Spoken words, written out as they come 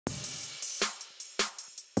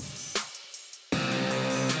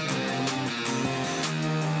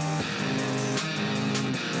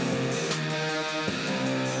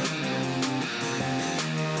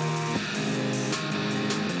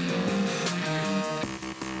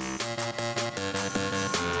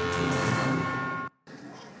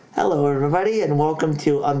Hello, everybody, and welcome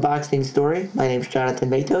to Unboxing Story. My name's Jonathan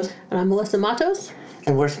Matos. And I'm Melissa Matos.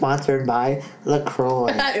 And we're sponsored by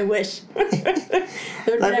LaCroix. I wish. It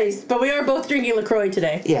would be nice. But we are both drinking LaCroix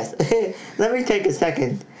today. Yes. Let me take a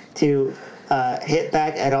second to hit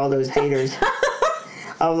back at all those haters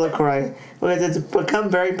of LaCroix. Because it's become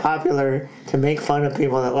very popular to make fun of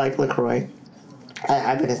people that like LaCroix. I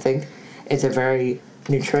happen to think it's a very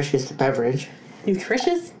nutritious beverage.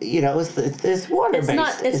 Nutritious? You know, it's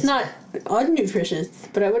water-based. It's not unnutritious,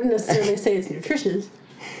 but I wouldn't necessarily say it's nutritious.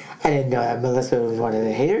 I didn't know that Melissa was one of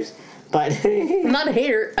the haters, but... I'm not a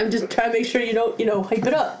hater. I'm just trying to make sure you don't, hype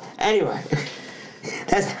it up. Anyway,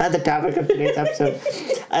 that's not the topic of today's episode.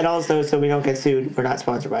 And also, so we don't get sued, we're not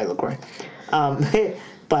sponsored by LaCroix.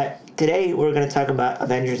 But today we're going to talk about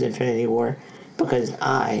Avengers Infinity War because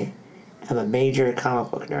I am a major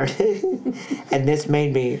comic book nerd. And this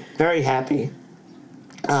made me very happy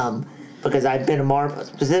because I've been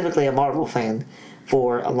specifically a Marvel fan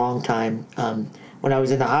for a long time. When I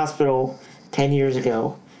was in the hospital 10 years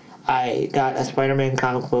ago, I got a Spider-Man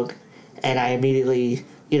comic book, and I immediately,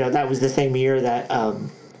 that was the same year that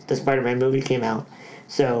the Spider-Man movie came out.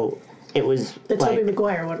 So it was the Tobey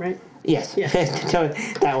Maguire one, right? Yes. Yeah.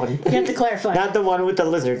 That one. You have to clarify. Not the one with the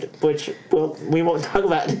lizard, which we won't talk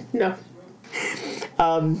about. No.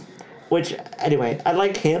 Which, anyway, I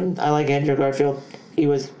like him. I like Andrew Garfield.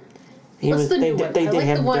 What's the new one? They I did like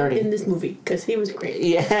him the one dirty. in this movie, because he was great.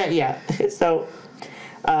 Yeah. So,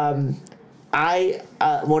 I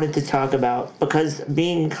wanted to talk about, because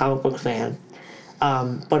being a comic book fan,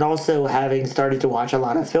 but also having started to watch a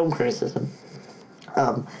lot of film criticism,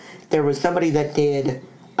 there was somebody that did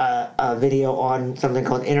a video on something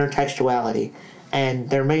called intertextuality, and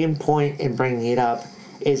their main point in bringing it up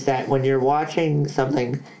is that when you're watching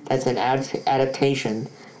something that's an adaptation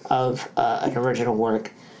of an original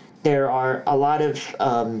work, there are a lot of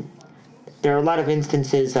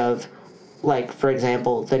instances of, like, for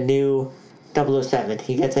example, the new 007.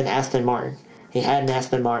 He gets an Aston Martin. He had an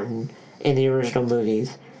Aston Martin in the original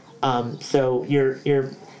movies. So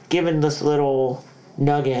you're given this little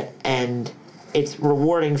nugget, and it's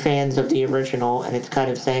rewarding fans of the original, and it's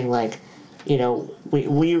kind of saying, like, we know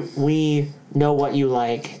what you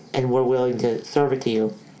like, and we're willing to serve it to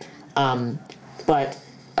you. But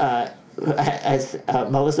as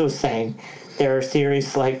Melissa was saying, there are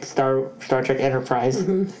series like Star Trek Enterprise,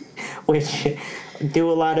 which do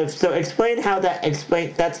a lot of... So explain how that... It's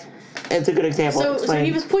a good example. So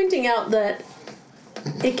he was pointing out that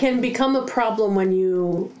it can become a problem when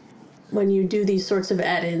you do these sorts of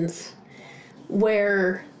add-ins,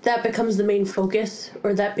 where that becomes the main focus,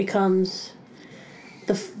 or that becomes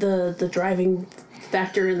the driving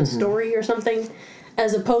factor in the story or something,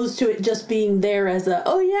 as opposed to it just being there as a,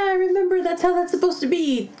 oh yeah, I remember that's how that's supposed to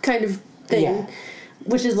be kind of thing. Yeah.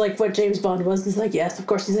 Which is like what James Bond was. It's like, yes, of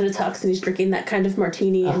course he's in a tux and he's drinking that kind of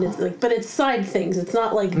martini, and it's like, but it's side things. It's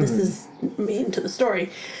not like this is main to the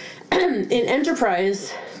story. In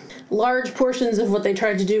Enterprise, large portions of what they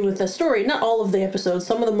tried to do with the story, not all of the episodes,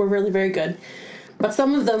 some of them were really very good, but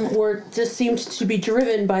some of them just seemed to be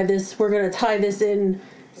driven by this, we're going to tie this in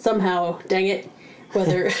somehow, dang it,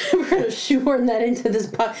 whether we're going to shoehorn that into this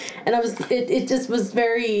pot. And it just was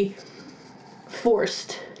very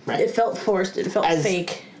forced. Right. It felt forced. It felt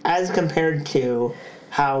fake. As compared to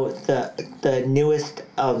how the newest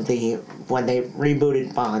of when they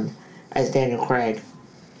rebooted Bond as Daniel Craig,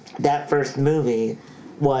 that first movie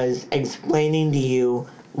was explaining to you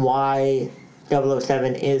why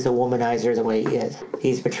 007 is a womanizer the way he is.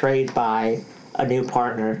 He's betrayed by a new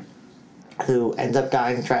partner who ends up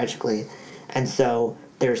dying tragically. And so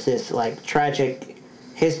there's this, like, tragic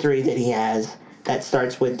history that he has that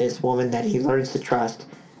starts with this woman that he learns to trust,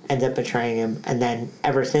 ends up betraying him, and then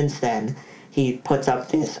ever since then he puts up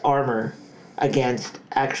this armor against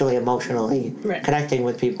actually emotionally connecting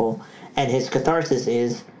with people, and his catharsis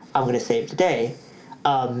is, I'm going to save the day.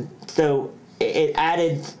 So it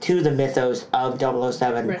added to the mythos of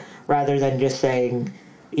 007 rather than just saying,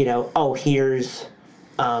 oh, here's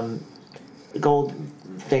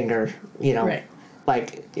Goldfinger,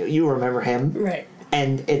 like, you remember him. Right.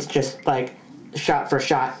 And it's just, like, shot for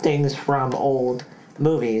shot things from old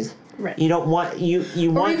movies. Right. You don't want... you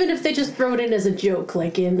or want... even if they just throw it in as a joke,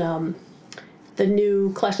 like in the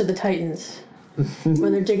new Clash of the Titans,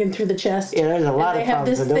 when they're digging through the chest. Yeah, there's a lot of they have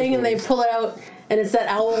this thing and they pull it out, and it's that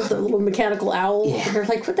owl, the little mechanical owl. Yeah. And they're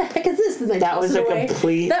like, what the heck is this? And they toss it away.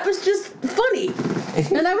 That was just funny.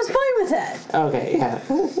 And I was fine with that. Okay, yeah.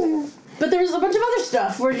 But there was a bunch of other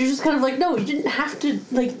stuff where you're just kind of like, no, you didn't have to,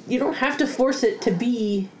 like, you don't have to force it to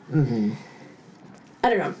be... I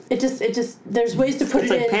don't know. It just. There's ways to put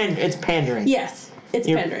it in. It's pandering. Yes. It's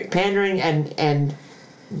pandering. Pandering and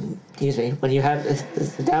excuse me, when you have this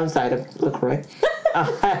is the downside of LaCroix,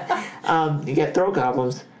 you get throat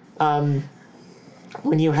problems.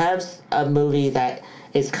 When you have a movie that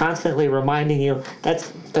is constantly reminding you,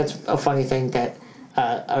 that's a funny thing that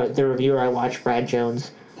the reviewer I watched, Brad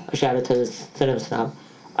Jones, a shout out to the Cinema Snob,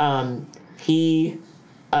 he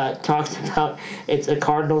talks about it's a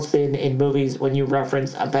cardinal sin in movies when you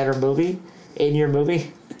reference a better movie in your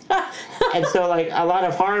movie. And so, like, a lot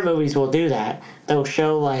of horror movies will do that. They'll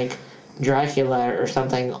show, like, Dracula or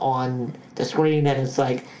something on the screen, and it's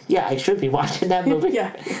like, yeah, I should be watching that movie.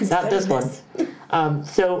 Yeah, not this one.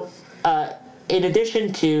 So, in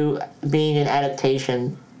addition to being an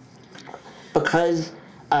adaptation, because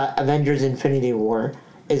Avengers Infinity War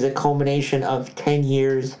is a culmination of 10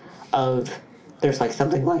 years of, there's like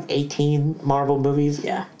something like 18 Marvel movies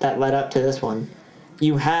that led up to this one.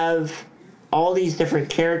 You have all these different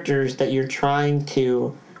characters that you're trying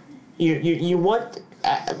to, you want,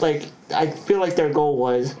 like, I feel like their goal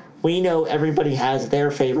was, we know everybody has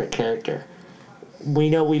their favorite character. We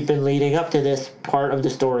know we've been leading up to this part of the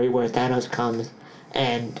story where Thanos comes,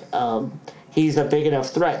 and he's a big enough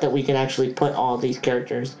threat that we can actually put all these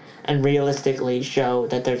characters and realistically show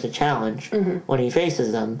that there's a challenge when he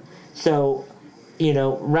faces them. So, you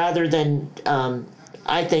know, rather than,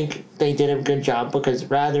 I think they did a good job, because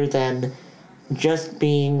rather than just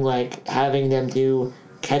being like having them do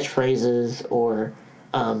catchphrases or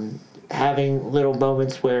having little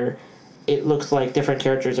moments where it looks like different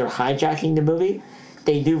characters are hijacking the movie,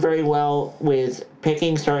 they do very well with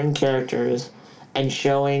picking certain characters and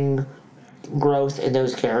showing growth in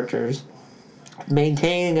those characters,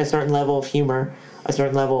 maintaining a certain level of humor, a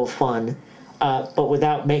certain level of fun, but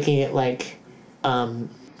without making it like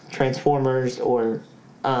Transformers or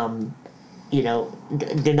you know,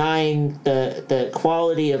 denying the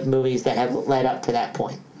quality of movies that have led up to that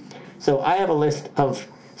point. So I have a list of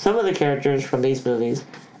some of the characters from these movies,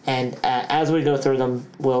 and as we go through them,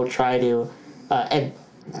 we'll try to and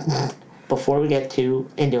before we get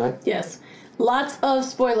into it, yes, lots of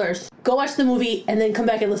spoilers. Go watch the movie and then come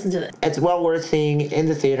back and listen to this. It's well worth seeing in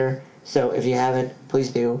the theater, so if you haven't,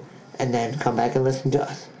 please do, and then come back and listen to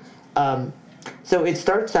us. So it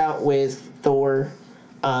starts out with Thor,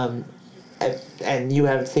 and you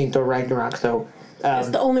haven't seen Thor Ragnarok, so It's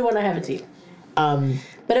the only one I haven't seen.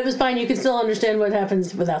 But it was fine. You can still understand what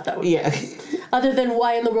happens without that one. Yeah. Other than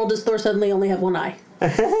why in the world does Thor suddenly only have one eye?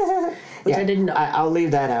 Which I didn't know. I'll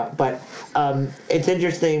leave that out. But it's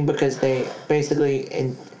interesting because they basically,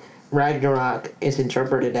 in Ragnarok, is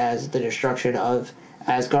interpreted as the destruction of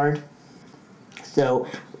Asgard. So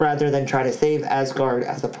rather than try to save Asgard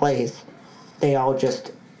as a place, they all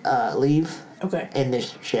just leave in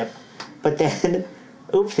this ship. But then,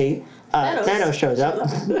 oopsie, Thanos shows up.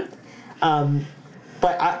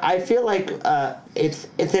 But I feel like it's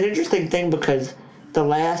an interesting thing because the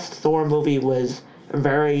last Thor movie was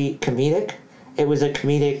very comedic. It was a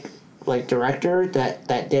comedic like director that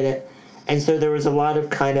did it, and so there was a lot of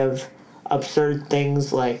kind of absurd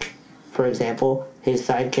things, like, for example, his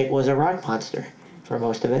sidekick was a rock monster for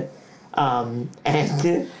most of it, and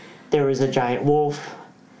there was a giant wolf.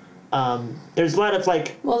 There's a lot of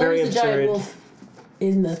like very absurd. There was a giant wolf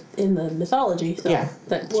in the mythology, so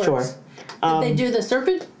that works. Sure. Did they do the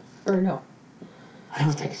serpent or no? I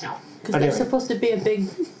don't think so. Because there's supposed to be a big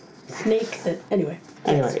snake that. Anyway.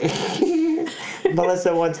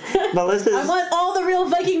 Melissa's. I want all the real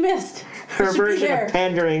Viking myths. Her version of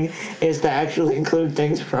pandering is to actually include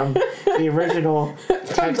things from the original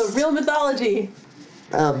text. From the real mythology.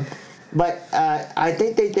 But I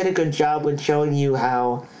think they did a good job with showing you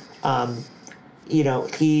how, you know,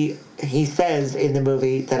 he says in the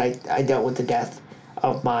movie that I dealt with the death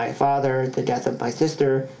of my father, the death of my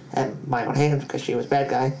sister, at my own hands because she was a bad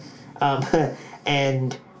guy.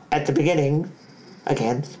 And at the beginning,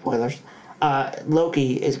 again, spoilers,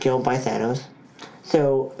 Loki is killed by Thanos.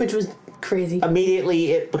 So, which was crazy.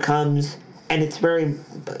 Immediately it becomes, and it's very,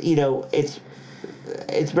 you know, it's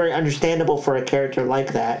very understandable for a character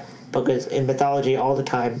like that, because in mythology all the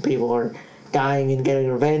time people are dying and getting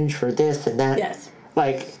revenge for this and that. Yes.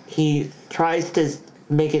 Like, he tries to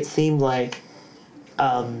make it seem like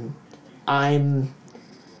I'm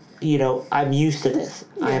used to this.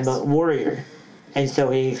 Yes. I'm a warrior. And so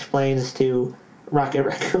he explains to Rocket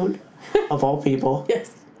Raccoon, of all people,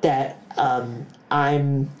 that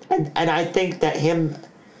I'm... And I think that him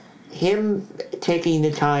taking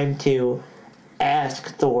the time to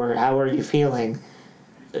ask Thor, how are you feeling,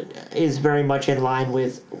 is very much in line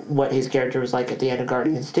with what his character was like at the end of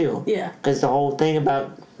Guardians 2. Yeah. Because the whole thing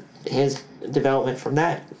about his development from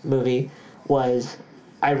that movie was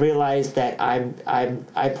I realize that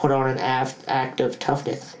I put on an act of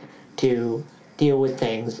toughness to deal with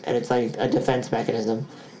things, and it's like a defense mechanism.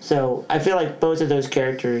 So I feel like both of those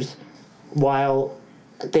characters, while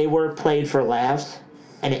they were played for laughs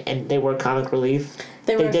and they were comic relief,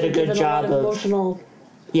 They did a good job of emotional.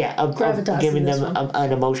 of gravitas giving in this them one.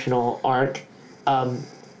 an emotional arc.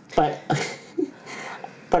 But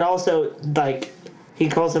but also, like, he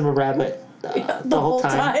calls him a rabbit the whole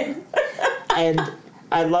time. And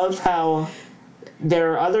I love how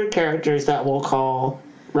there are other characters that will call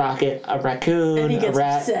Rocket a raccoon, And he gets a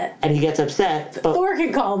rat, upset. and he gets upset. But Thor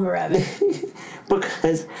can call him a rabbit.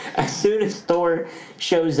 because as soon as Thor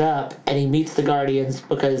shows up and he meets the Guardians,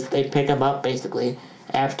 because they pick him up basically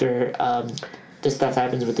after this stuff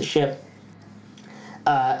happens with the ship,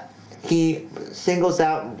 he singles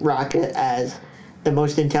out Rocket as the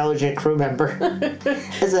most intelligent crew member.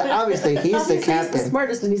 Obviously, he's the captain. He's the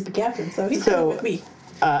smartest and he's the captain, so he's So, with me.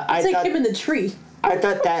 I It's like thought, him in the tree. I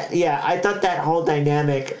thought that whole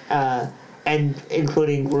dynamic, and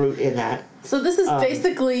including Groot in that. So this is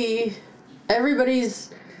basically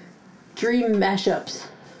everybody's dream mashups.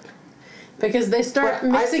 Because they start But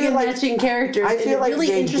I mixing feel and like- matching characters I in feel like really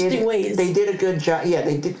they interesting ways. They did a good job. Yeah,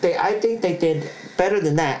 they did. I think they did better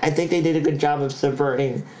than that. I think they did a good job of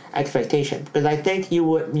subverting expectation, because I think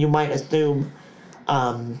you might assume,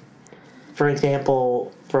 for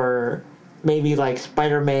example, for maybe like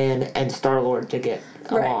Spider-Man and Star-Lord to get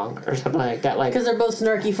Right. along or something like that. Like, Because they're both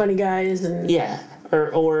snarky, funny guys, and yeah,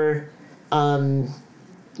 or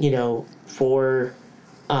for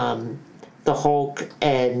the Hulk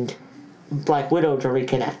and Black Widow to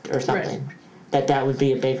reconnect or something. That would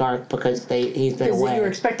be a big arc, because he's been away. you were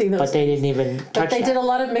expecting those. But they didn't even touch But they that. did a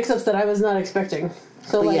lot of mix-ups that I was not expecting.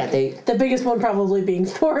 So But like yeah, the biggest one probably being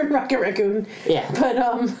Thor and Rocket Raccoon. Yeah.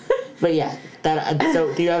 But But yeah, that.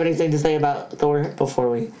 So do you have anything to say about Thor before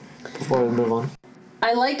we move on?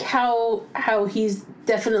 I like how he's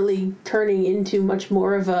definitely turning into much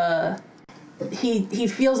more of a. He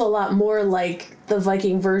feels a lot more like the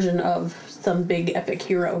Viking version of some big epic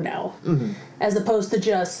hero now, as opposed to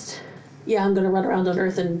just, I'm gonna run around on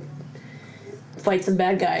Earth and fight some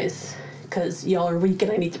bad guys because y'all are weak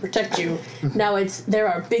and I need to protect you. Now there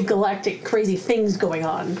are big galactic crazy things going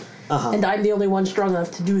on, and I'm the only one strong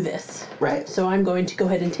enough to do this. Right. So I'm going to go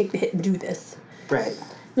ahead and take the hit and do this. Right.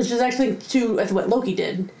 Which is actually what Loki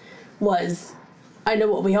did, was I know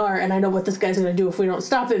what we are and I know what this guy's going to do if we don't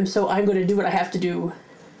stop him, so I'm going to do what I have to do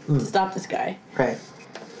to stop this guy. Right.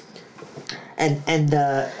 And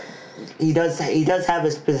he does have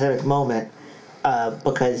a specific moment,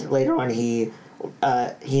 because later on he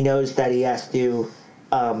knows that he has to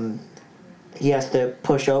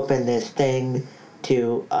push open this thing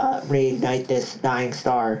to reignite this dying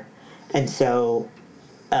star, and so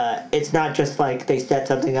it's not just like they set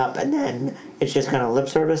something up and then it's just kind of lip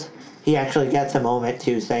service. He actually gets a moment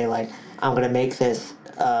to say, like, I'm going to make this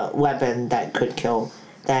weapon that could kill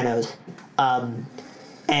Thanos.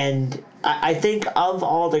 And I think of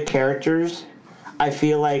all the characters, I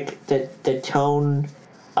feel like the tone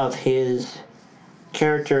of his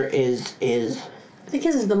character is I think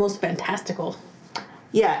his is the most fantastical.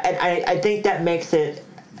 yeah, and I think that makes it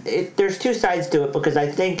there's two sides to it, because I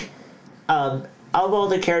think of all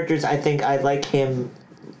the characters, I think I like him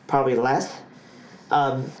probably less,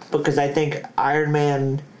 because I think Iron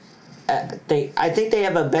Man, I think they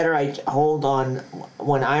have a better hold on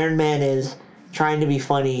when Iron Man is trying to be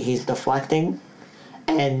funny, he's deflecting,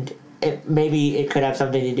 and maybe it could have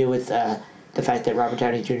something to do with the fact that Robert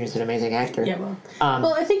Downey Jr. is an amazing actor. Yeah,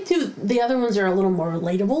 well, I think too the other ones are a little more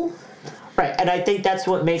relatable. Right, and I think that's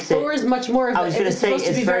what makes Thor is much more. I was going to say supposed to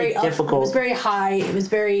it's be very difficult. It was very high. It was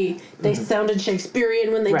very. They sounded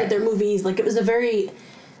Shakespearean when they Right. did their movies. Like, it was a very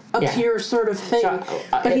pure sort of thing. So,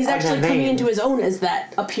 but he's on actually that coming vein- into his own as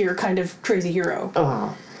that a pure kind of crazy hero.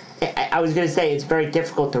 I was going to say it's very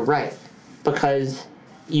difficult to write, because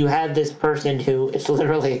you have this person who is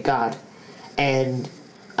literally a god and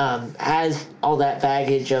has all that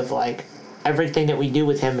baggage of, like, everything that we do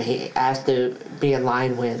with him, he has to be in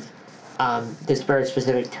line with this very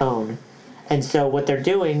specific tone. And so what they're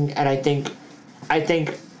doing, and I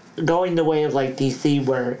think going the way of, like, DC,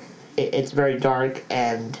 where it's very dark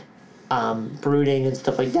and brooding and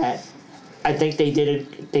stuff like that, I think they did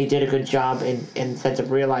a good job in sense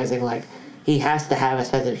of realizing, like, he has to have a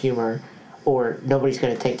sense of humor or nobody's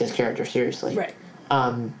going to take this character seriously. Right.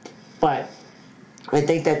 But I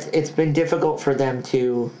think it's been difficult for them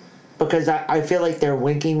to, because I feel like they're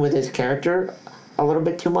winking with his character a little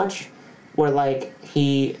bit too much, where, like,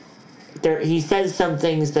 he says some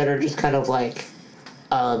things that are just kind of like,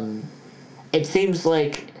 it seems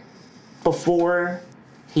like before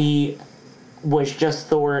he was just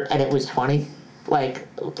Thor and it was funny, like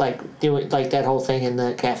doing like that whole thing in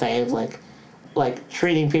the cafe of like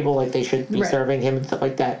treating people like they should be serving him and stuff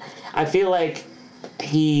like that. I feel like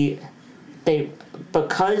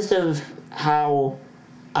because of how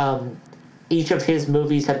each of his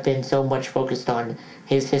movies have been so much focused on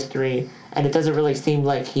his history, and it doesn't really seem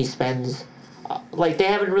like he spends like they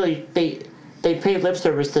haven't really they pay lip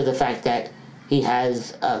service to the fact that he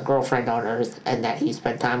has a girlfriend on Earth and that he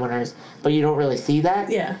spent time on Earth, but you don't really see that.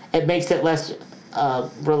 Yeah, it makes it less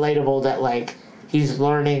relatable that like he's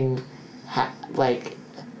learning how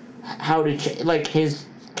to like his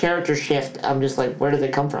character shift. I'm just like, where did they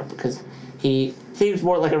come from? Because he seems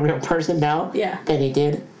more like a real person now than he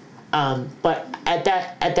did. But at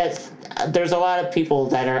that, there's a lot of people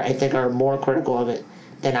that I think are more critical of it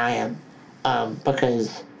than I am,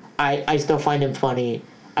 because I still find him funny.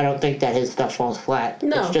 I don't think that his stuff falls flat.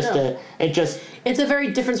 No, it's a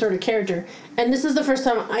very different sort of character, and this is the first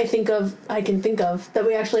time I can think of that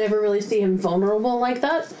we actually ever really see him vulnerable like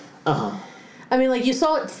that. I mean, like you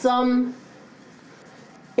saw it some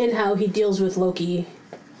in how he deals with Loki.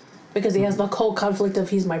 Because he has the whole conflict of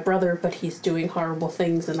he's my brother, but he's doing horrible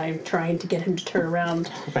things, and I'm trying to get him to turn around.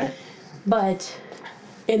 Right. But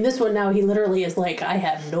in this one now, he literally is like, I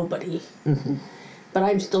have nobody, but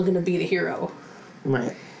I'm still going to be the hero.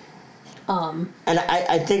 Right. And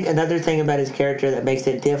I think another thing about his character that makes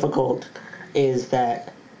it difficult is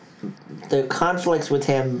that the conflicts with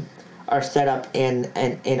him are set up in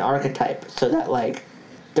an archetype, so that like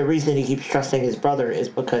the reason he keeps trusting his brother is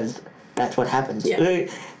because that's what happens. Yeah.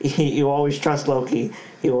 You always trust Loki.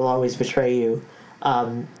 He will always betray you.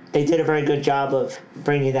 They did a very good job of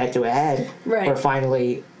bringing that to a head. Right. Where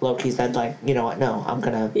finally Loki said, like, you know what? No, I'm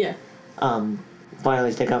gonna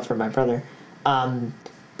finally stick up for my brother.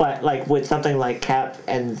 But like with something like Cap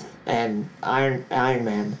and Iron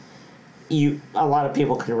Man, a lot of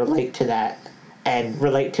people can relate to that and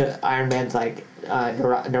relate to Iron Man's like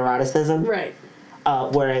neuroticism. Right.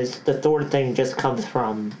 Whereas the Thor thing just comes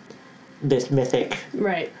from this mythic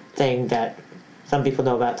thing that some people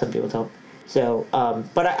know about, some people don't. So,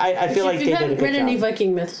 but I feel like they did a good job. If you haven't read any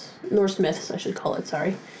Viking myths, Norse myths, I should call it,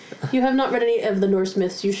 sorry. If you have not read any of the Norse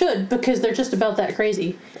myths, you should, because they're just about that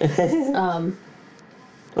crazy. Well,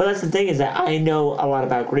 that's the thing, is that I know a lot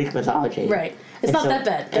about Greek mythology. Right. It's not that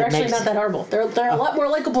bad. They're actually not that horrible. They're a lot more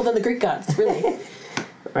likable than the Greek gods, really.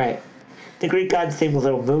 Right. The Greek gods seem a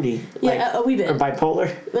little moody. Yeah, a wee bit. Or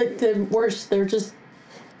bipolar. Like, the worst. They're just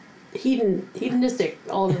hedonistic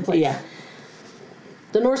all over the place. Yeah.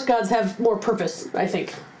 The Norse gods have more purpose, I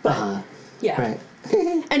think. But, yeah. Right.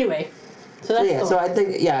 Anyway, so that's so I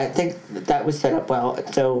think that was set up well.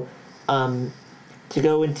 So, to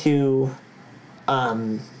go into,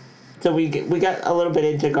 so we got a little bit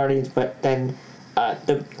into Guardians, but then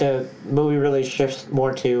the movie really shifts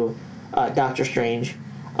more to Doctor Strange.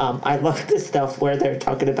 I love this stuff where they're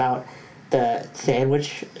talking about the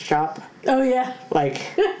sandwich shop. Oh yeah. Like.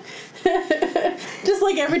 Just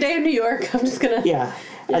like every day in New York, I'm just gonna. Yeah.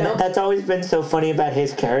 And that's always been so funny about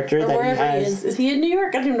his character, that wherever he has. Is he in New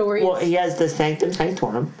York? I don't even know where he is. Well, he has the Sanctum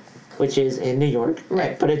Sanctorum, which is in New York.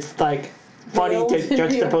 Right. But it's like funny to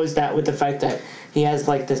juxtapose that with the fact that he has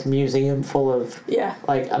like this museum full of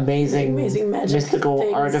like amazing magic mystical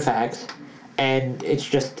things. Artifacts, and it's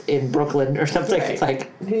just in Brooklyn or something. Right. Like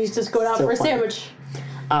he's just going out for a sandwich.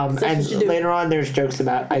 And later on, there's jokes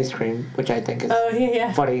about ice cream, which I think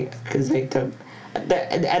is funny because they took. They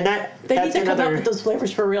need to come up with those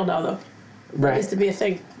flavors for real now, though. Right. That needs to be a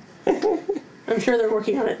thing. I'm sure they're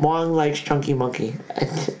working on it. Wong likes Chunky Monkey.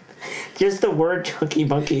 Just the word Chunky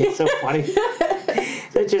Monkey is so funny.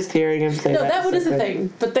 So just hearing him say that. No, that one is a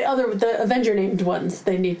thing. But the Avenger named ones,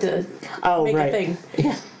 they need to make a thing.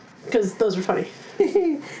 Yeah. Because those are funny.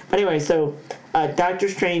 But anyway, so Doctor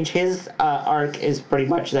Strange, his arc is pretty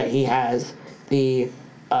much that he has the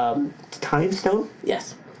Time Stone.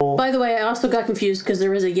 Yes. By the way, I also got confused because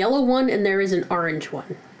there is a yellow one and there is an orange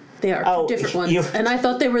one. They are two different ones. And I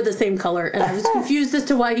thought they were the same color, and I was confused as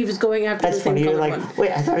to why he was going after the same color one. Wait,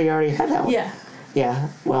 I thought he already had that one. Yeah. Yeah,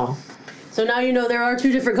 well. So now you know there are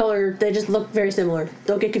two different colors. They just look very similar.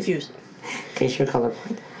 Don't get confused. In case you're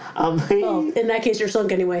colorblind. Well, in that case, you're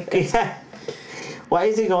sunk anyway. Yeah. Why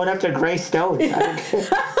is he going after gray stones?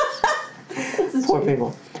 Poor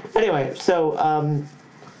people. Anyway, so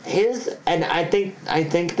and I think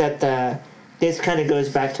that this kind of goes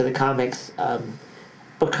back to the comics,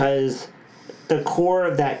 because the core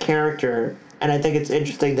of that character, and I think it's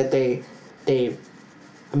interesting that they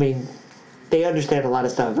understand a lot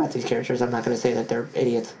of stuff about these characters. I'm not going to say that they're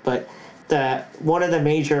idiots, but one of the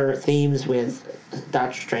major themes with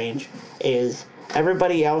Doctor Strange is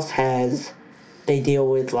everybody else they deal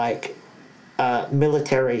with like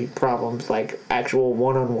military problems, like actual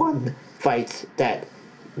one-on-one fights that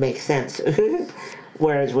make sense.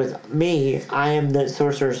 Whereas with me, I am the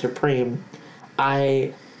Sorcerer Supreme.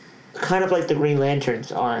 I kind of like the Green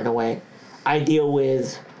Lanterns are in a way. I deal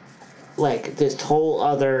with like this whole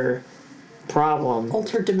other problem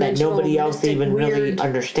that nobody else even really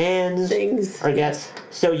understands things. or gets.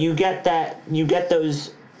 So you get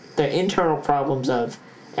those the internal problems of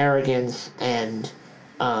arrogance and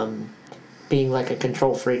being like a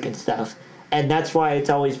control freak and stuff. And that's why it's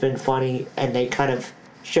always been funny, and they kind of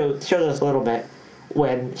show us a little bit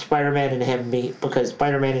when Spider-Man and him meet, because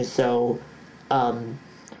Spider-Man is so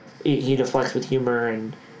he deflects with humor,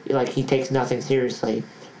 and like he takes nothing seriously,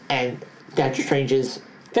 and Doctor Strange is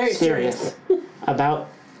very serious about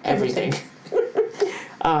everything.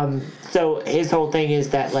 So his whole thing is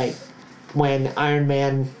that like when Iron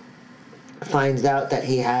Man finds out that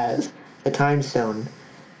he has the Time Stone,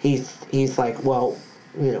 he's like, well,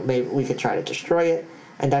 you know, maybe we could try to destroy it.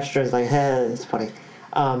 And Doctor Strange's like, hey, that's funny.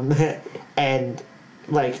 And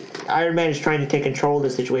like Iron Man is trying to take control of the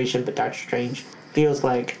situation, but Doctor Strange feels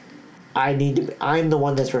like I'm the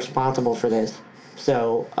one that's responsible for this.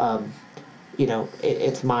 So, you know,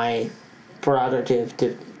 it's my prerogative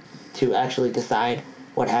to actually decide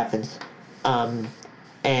what happens.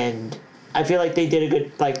 And I feel like they did a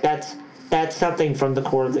good, like that's something from the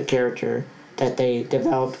core of the character that they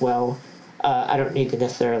developed well. I don't need to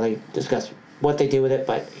necessarily discuss what they do with it,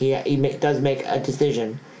 but he does make a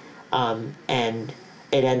decision, and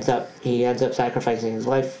he ends up sacrificing his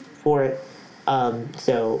life for it.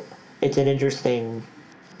 So it's an interesting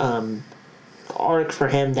arc for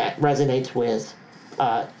him that resonates with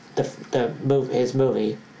his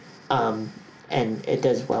movie, and it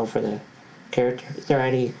does well for the character. Is there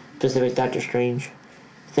any specific Doctor Strange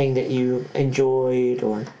thing that you enjoyed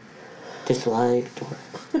or disliked or?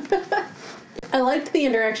 I liked the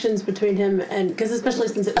interactions between him and, because especially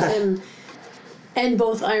since it was him and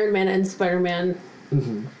both Iron Man and Spider-Man.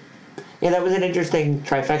 Mm-hmm. Yeah, that was an interesting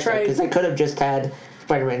trifecta, because they could have just had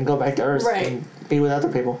Spider-Man go back to Earth and be with other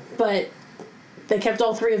people. But they kept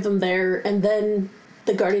all three of them there, and then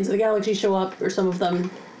the Guardians of the Galaxy show up, or some of them.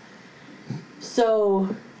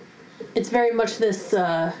 So it's very much this,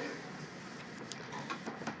 I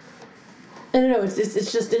don't know, it's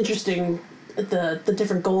just interesting, the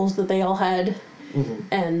different goals that they all had. Mm-hmm.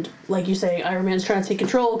 And like you say, Iron Man's trying to take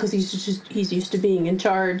control because he's used to being in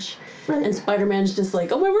charge, and Spider-Man's just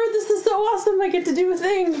like, oh my word, this is so awesome, I get to do a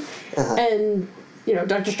thing. And you know,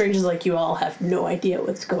 Doctor Strange is like, you all have no idea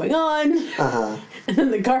what's going on. And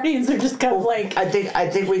then the Guardians are just kind of like, I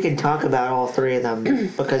think we can talk about all three of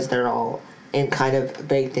them because they're all kind of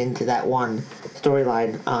baked into that one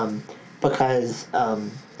storyline, because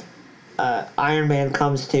Iron Man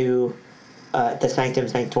comes to the Sanctum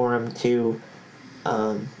Sanctorum to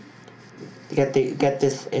get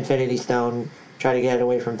this Infinity Stone, try to get it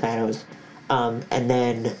away from Thanos, and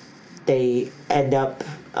then they end up.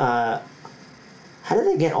 How did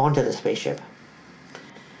they get onto the spaceship?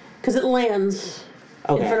 Because it lands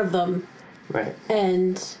in front of them, right?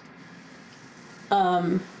 And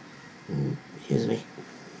excuse me.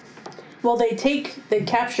 Well, they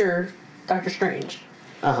capture Doctor Strange.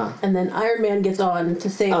 And then Iron Man gets on to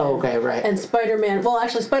save him. Oh, okay, right. And Spider-Man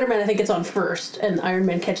I think gets on first, and Iron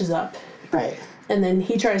Man catches up. Right. And then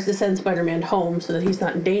he tries to send Spider-Man home so that he's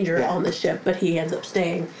not in danger on the ship, but he ends up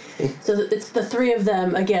staying. So it's the three of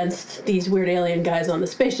them against these weird alien guys on the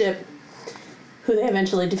spaceship, who they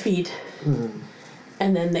eventually defeat. Mm-hmm.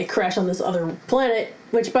 And then they crash on this other planet,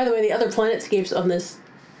 which, by the way, the other planetscapes on this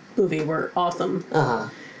movie were awesome. Yeah,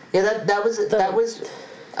 that was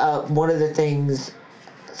one of the things.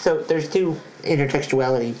 So there's two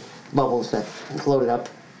intertextuality bubbles that floated up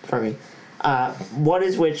for me. One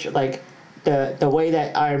is which, like, the way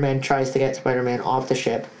that Iron Man tries to get Spider-Man off the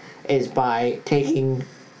ship is by taking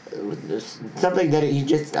something that he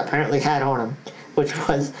just apparently had on him, which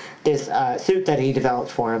was this suit that he developed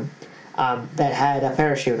for him that had a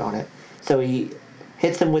parachute on it. So he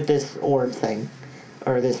hits him with this orb thing,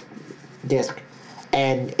 or this disc,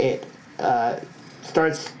 and it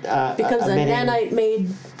starts because a nanite made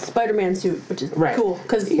Spider-Man suit, which is cool.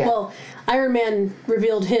 Because well, Iron Man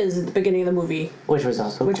revealed his at the beginning of the movie, which was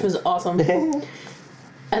also awesome.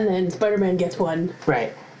 And then Spider-Man gets one,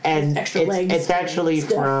 right? And extra legs. It's actually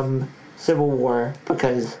from Civil War,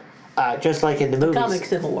 because just like in the movies, comic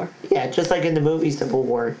Civil War. Yeah, just like in the movie Civil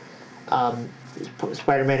War,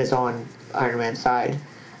 Spider-Man is on Iron Man's side,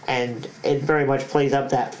 and it very much plays up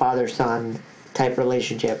that father-son type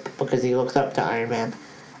relationship because he looks up to Iron Man.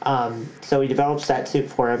 So he develops that suit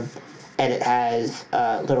for him, and it has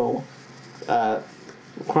little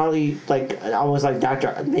crawly, like almost like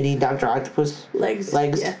mini Dr. Octopus legs.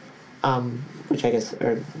 Yeah. Which I guess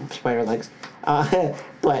are spider legs.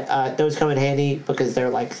 But those come in handy because they're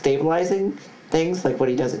like stabilizing things. Like when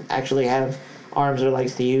he doesn't actually have arms or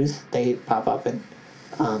legs to use, they pop up and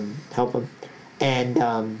help him. And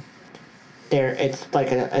it's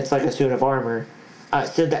like a suit of armor.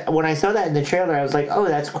 So that when I saw that in the trailer, I was like, oh,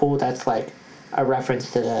 that's cool. That's like a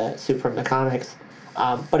reference to the suit from the comics.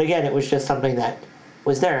 But again, it was just something that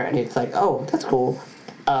was there, and it's like, oh, that's cool.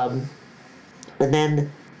 And then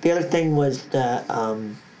the other thing was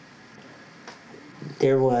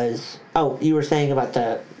there was, you were saying about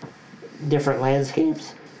the different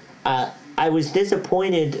landscapes. I was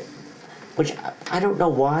disappointed, which I don't know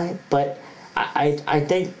why, but I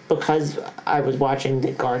think because I was watching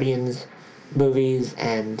the Guardians movies,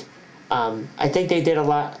 and I think they did a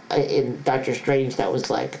lot in Doctor Strange that was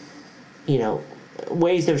like,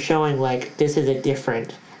 ways of showing like this is a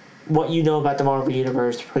different, what you know about the Marvel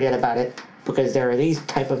Universe, forget about it, because there are these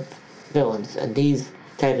type of villains and these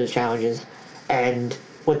types of challenges. And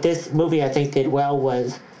what this movie I think did well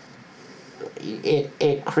was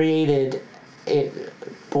it created it.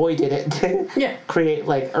 Boy, did it create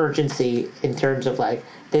like urgency in terms of like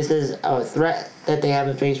this is a threat that they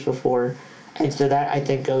haven't faced before, and so that I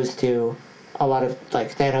think goes to a lot of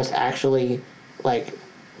like Thanos actually like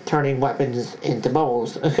turning weapons into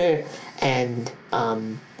bubbles and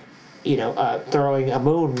throwing a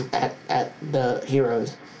moon at the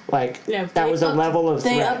heroes. Like that was a level of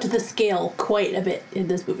they threat. upped the scale quite a bit in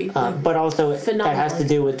this movie. But also that has to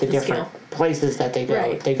do with the different scale. places that they go.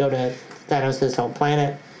 Right. They go to Thanos' home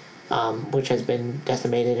planet, which has been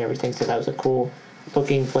decimated and everything. So that was a cool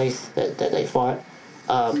looking place that they fought.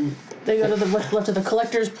 They go to what's left of the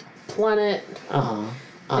Collector's planet.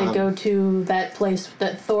 They go to that place,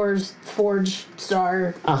 that Thor's Forge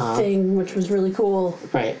Star thing, which was really cool.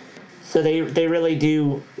 Right. So they really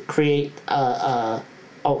do create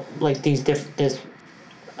like these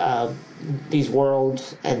these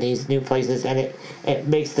worlds and these new places, and it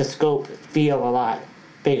makes the scope feel a lot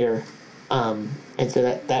bigger, and so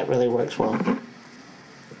that really works well.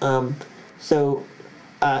 So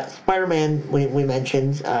Spider-Man, we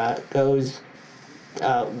mentioned, goes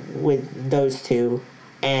with those two,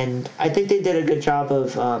 and I think they did a good job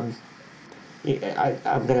of.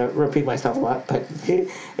 I'm gonna repeat myself a lot, but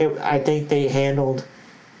I think they handled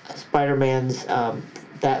Spider-Man's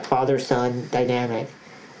that father-son dynamic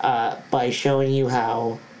by showing you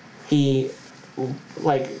how he,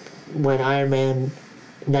 like when Iron Man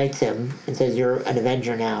knights him and says you're an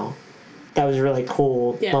Avenger now, that was a really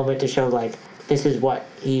cool moment to show like this is what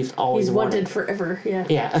he's always wanted forever.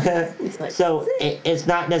 Like, so it's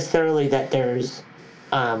not necessarily that there's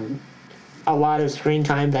a lot of screen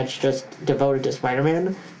time that's just devoted to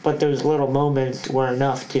Spider-Man, but those little moments were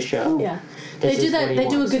enough to show. They do that. They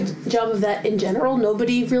do a good job of that in general.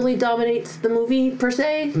 Nobody really dominates the movie per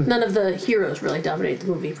se. None of the heroes really dominate the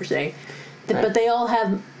movie per se, but they all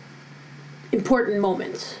have important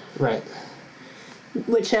moments. Right.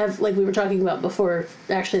 Which have, like we were talking about before,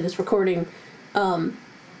 actually this recording,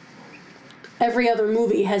 every other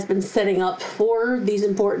movie has been setting up for these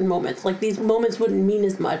important moments. Like, these moments wouldn't mean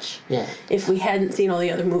as much if we hadn't seen all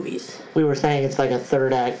the other movies. We were saying it's like a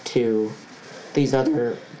third act to these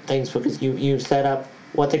other things because you've set up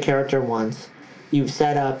what the character wants. You've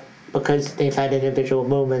set up, because they've had individual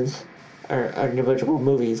moments or individual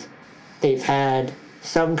movies, they've had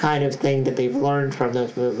some kind of thing that they've learned from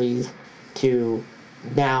those movies to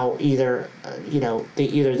now either,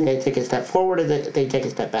 they take a step forward or they take a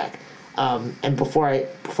step back. And before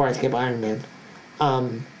I skip Iron Man,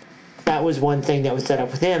 that was one thing that was set up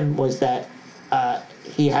with him, was that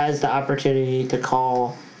he has the opportunity to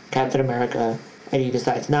call Captain America and he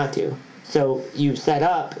decides not to. So you set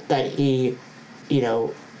up that he,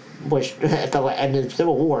 was at the end of the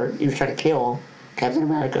Civil War, he was trying to kill Captain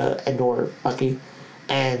America and or Bucky,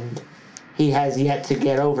 and he has yet to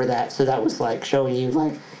get over that. So that was like showing you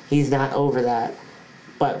like he's not over that,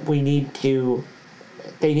 but they need to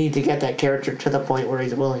get that character to the point where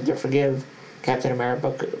he's willing to forgive Captain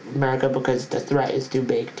America because the threat is too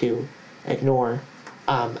big to ignore.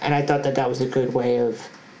 And I thought that was a good way of,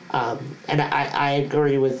 and I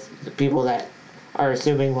agree with the people that are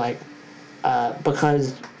assuming like,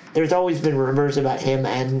 because there's always been rumors about him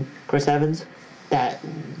and Chris Evans that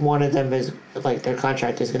one of them is like their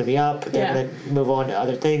contract is going to be up, they're going to move on to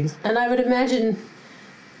other things. And I would imagine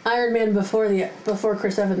Iron Man before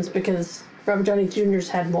Chris Evans, because Robert Downey Jr.'s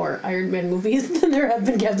had more Iron Man movies than there have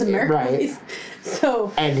been Captain America movies. So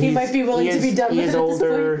he might be willing to be done with it at this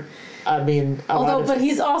point. I mean, but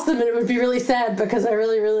he's awesome, and it would be really sad because I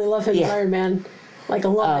really, really love him as Iron Man. Like, I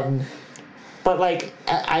love it. But, like,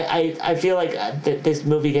 I feel like this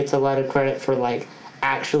movie gets a lot of credit for, like,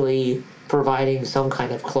 actually providing some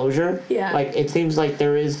kind of closure. Yeah. Like, it seems like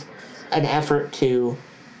there is an effort to,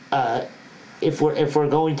 if we're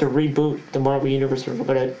going to reboot the Marvel Universe, if we're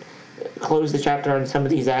going to close the chapter on some of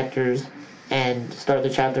these actors and start the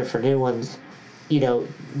chapter for new ones, you know,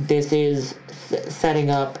 this is setting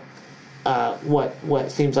up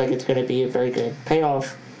what seems like it's going to be a very good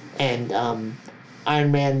payoff. And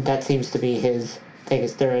Iron Man, that seems to be his thing.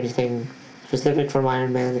 Is there anything specific from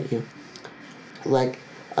Iron Man that you like?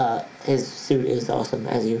 His suit is awesome,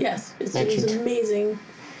 as you his mentioned. suit is amazing.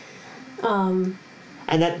 And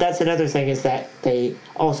that's another thing, is that they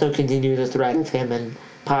also continue the threat of him and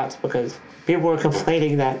Potts, because people were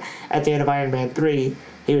complaining that at the end of Iron Man 3,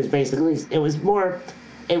 he was basically, it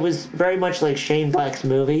was very much like Shane Black's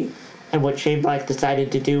movie, and what Shane Black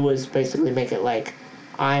decided to do was basically make it like,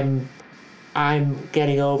 I'm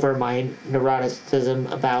getting over my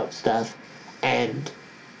neuroticism about stuff, and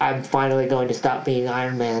I'm finally going to stop being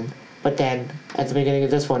Iron Man. But then, at the beginning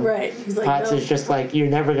of this one, He's like, Potts is just like, you're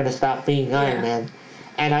never going to stop being Iron Man.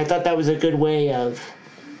 And I thought that was a good way of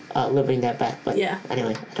living that back. But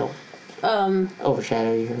anyway, don't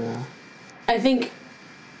overshadow your... I think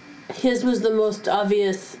his was the most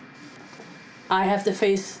obvious, I have to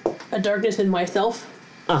face a darkness in myself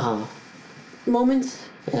moments.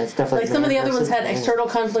 Yeah, it's definitely... Like, some of the other ones had external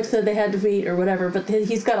conflicts that they had to meet or whatever, but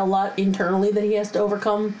he's got a lot internally that he has to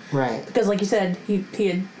overcome. Right. Because, like you said, he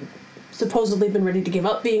had supposedly been ready to give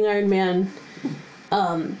up being Iron Man.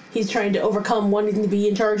 He's trying to overcome wanting to be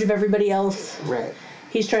in charge of everybody else. Right.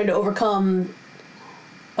 He's trying to overcome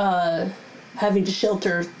having to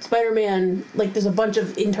shelter Spider-Man. Like, there's a bunch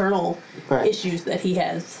of internal issues that he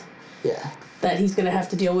has. Yeah. That he's going to have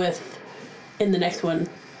to deal with in the next one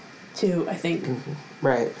to, I think,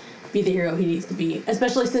 be the hero he needs to be.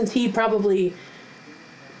 Especially since he probably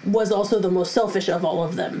was also the most selfish of all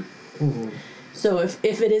of them. Mm-hmm. So if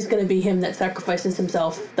it is going to be him that sacrifices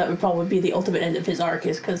himself, that would probably be the ultimate end of his arc,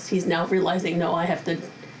 is because he's now realizing, no, I have to,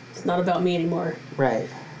 it's not about me anymore. Right.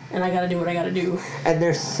 And I got to do what I got to do. And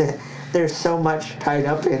there's so much tied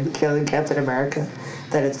up in killing Captain America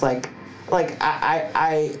that it's like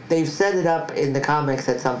they've set it up in the comics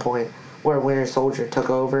at some point where Winter Soldier took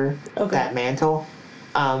over that mantle.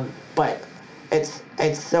 But it's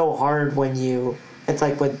so hard when you, it's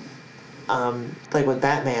like with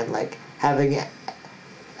Batman, like having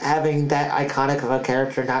that iconic of a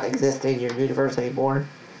character not exist in your universe anymore,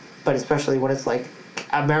 but especially when it's like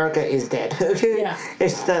America is dead.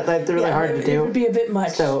 It's that's really hard to do. It would be a bit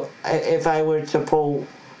much. So if I were to pull,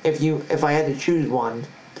 if I had to choose one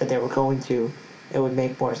that they were going to, it would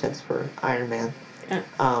make more sense for Iron Man. Yeah.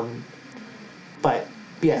 But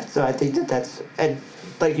yeah, so I think that's, and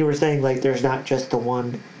like you were saying, like there's not just the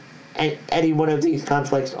one, and any one of these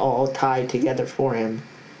conflicts all tie together for him,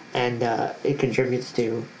 and it contributes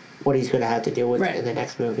to what he's going to have to deal with in the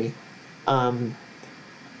next movie.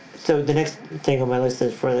 So the next thing on my list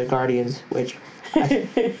is for the Guardians, which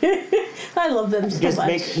I love them so just much.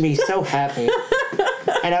 makes me so happy.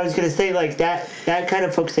 And I was going to say, like, that kind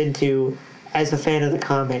of hooks into, as a fan of the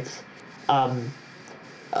comics,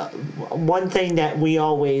 one thing that we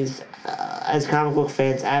always, as comic book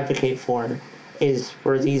fans, advocate for is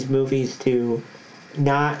for these movies to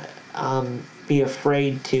not be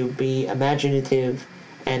afraid to be imaginative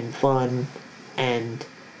and fun and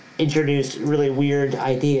introduce really weird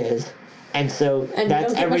ideas. And so and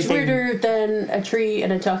that's don't get everything. Much weirder than a tree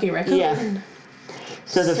and a talking raccoon. Yeah.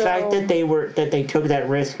 So the fact that they took that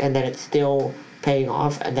risk and that it's still paying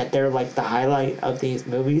off and that they're like the highlight of these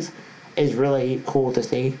movies is really cool to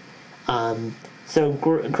see. So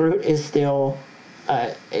Groot is still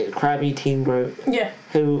crabby teen Groot. Yeah.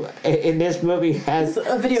 Who in this movie has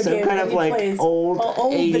a video some game kind of like old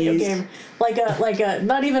 80s video game, like a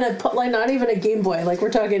not even a Game Boy. Like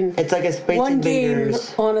we're talking. It's like a Space one Invaders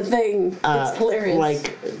game on a thing. It's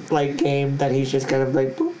hilarious. Like game that he's just kind of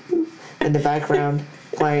like boop, boop, in the background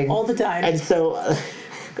playing all the time. And so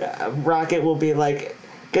Rocket will be like,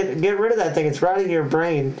 get rid of that thing. It's rotting your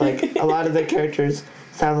brain. Like a lot of the characters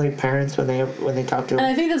sound like parents when they talk to him. And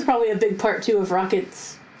I think that's probably a big part too of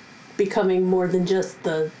Rocket's becoming more than just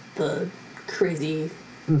the crazy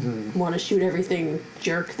want to shoot everything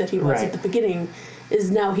jerk that he was at the beginning.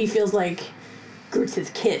 Is now he feels like Groot's his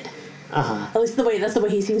kid. At least that's the way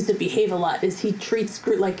he seems to behave a lot. Is he treats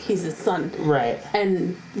Groot like he's his son. Right.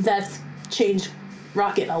 And that's changed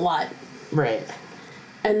Rocket a lot. Right.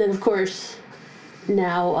 And then of course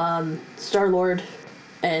now Star-Lord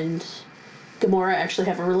and Gamora actually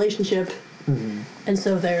have a relationship. Mm-hmm. And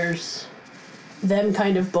so there's them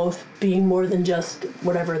kind of both being more than just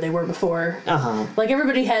whatever they were before. Like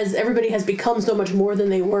everybody has become so much more than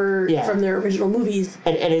they were from their original movies.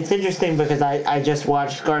 And it's interesting because I just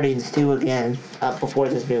watched Guardians 2 again before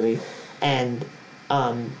this movie, and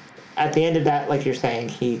at the end of that, like you're saying,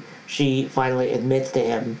 she finally admits to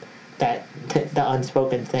him that the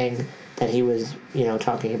unspoken thing that he was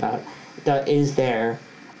talking about that is there,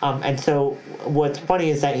 and so what's funny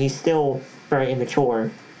is that he's still very immature.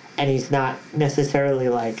 And he's not necessarily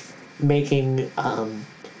like making.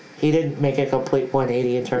 He didn't make a complete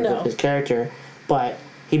 180 in terms of his character, but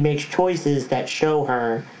he makes choices that show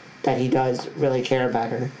her that he does really care about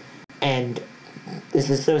her. And this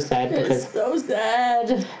is so sad because it's so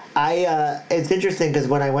sad. It's interesting because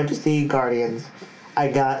when I went to see Guardians, I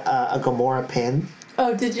got a Gamora pin.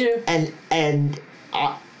 Oh, did you? And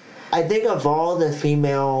I think of all the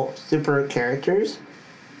female super characters,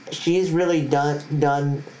 she's really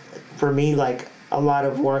done. For me, like, a lot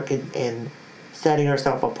of work in setting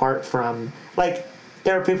herself apart from, like,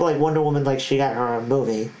 there are people like Wonder Woman, like, she got her own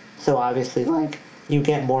movie, so obviously, like, you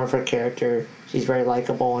get more of her character. She's very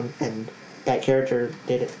likable, and that character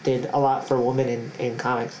did a lot for women in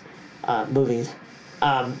comics movies.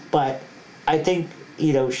 But I think,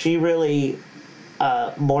 she really,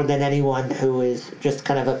 more than anyone who is just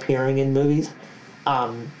kind of appearing in movies,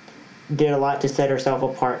 did a lot to set herself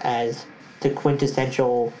apart as the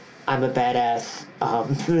quintessential I'm a badass,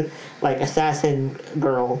 like assassin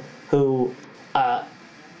girl who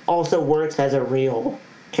also works as a real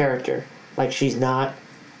character. Like she's not,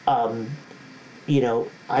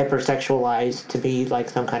 hypersexualized to be like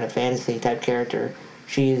some kind of fantasy type character.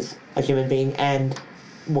 She's a human being, and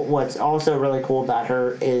what's also really cool about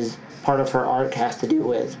her is part of her arc has to do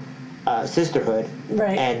with sisterhood,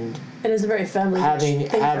 right? And it is a very family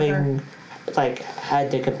having like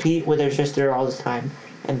had to compete with her sister all this time.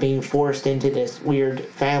 And being forced into this weird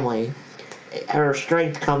family, her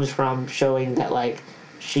strength comes from showing that, like,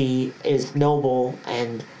 she is noble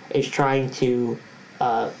and is trying to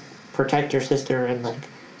protect her sister and, like,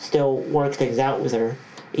 still work things out with her,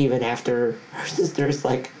 even after her sister's,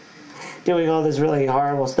 like, doing all this really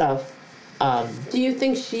horrible stuff. Do you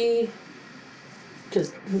think she...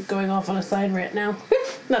 Just going off on a side rant now.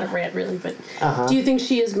 Not a rant, really, but... Do you think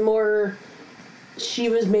she is more... She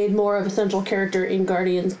was made more of a central character in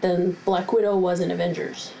Guardians than Black Widow was in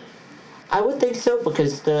Avengers? I would think so,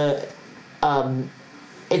 because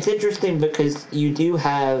it's interesting because you do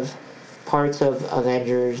have parts of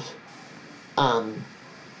Avengers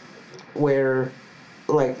where,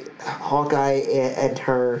 like, Hawkeye and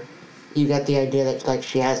her, you get the idea that, like,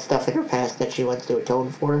 she has stuff in her past that she wants to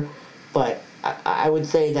atone for, but I would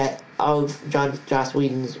say that of Joss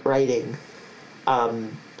Whedon's writing,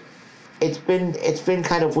 it's been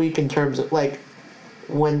kind of weak in terms of, like,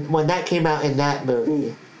 when that came out in that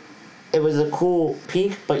movie, it was a cool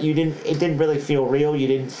peak, but it didn't really feel real. You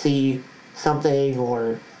didn't see something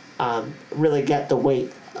or really get the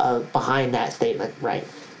weight behind that statement, right?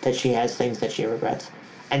 That she has things that she regrets.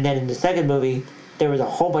 And then in the second movie, there was a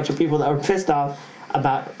whole bunch of people that were pissed off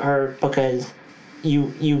about her because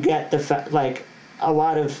you get like a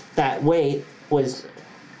lot of that weight was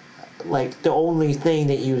like the only thing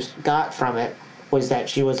that you got from it was that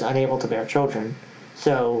she was unable to bear children.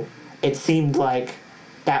 So it seemed like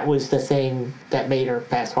that was the thing that made her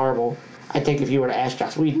past horrible. I think if you were to ask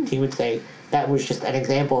Joss Whedon, he would say that was just an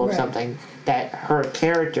example of something that her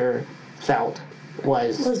character felt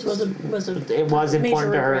was it was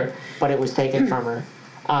important to her, but it was taken from her.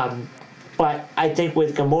 But I think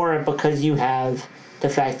with Gamora, because you have the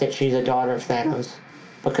fact that she's a daughter of Thanos,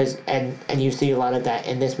 because and you see a lot of that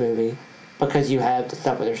in this movie, because you have the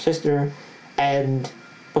stuff with her sister, and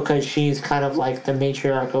because she's kind of like the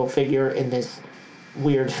matriarchal figure in this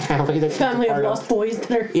weird family of lost boys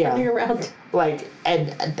that are running around. Like,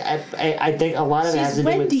 and I think a lot of it has to do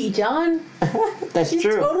with Wendy, John. That's she's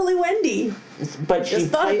true. Totally Wendy. But she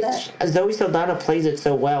plays. Zoe Saldana plays it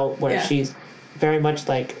so well, where she's very much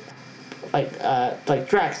like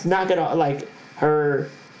Drax. Not gonna like her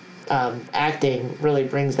acting really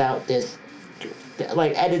brings out this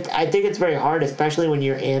like, and I think it's very hard, especially when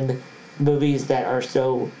you're in movies that are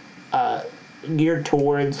so geared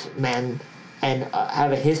towards men and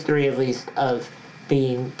have a history at least of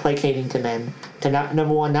being placating to men, to not,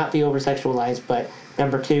 number one, not be over sexualized, but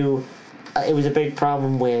number two, it was a big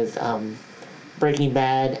problem with Breaking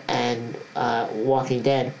Bad and Walking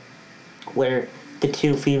Dead, where the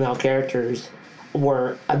two female characters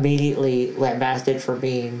were immediately lambasted for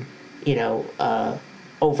being,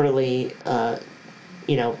 overly,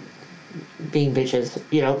 being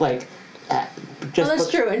bitches, like, just well, that's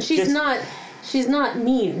true, and she's just, not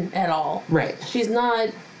mean at all. Right. She's not.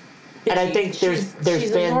 And I think she's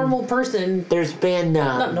been a normal person. There's been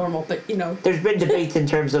not normal, but there's been debates in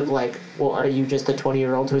terms of like, well, are you just a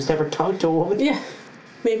 20-year-old who's never talked to a woman? Yeah,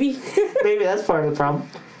 maybe. Maybe that's part of the problem.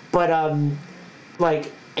 But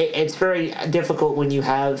like it's very difficult when you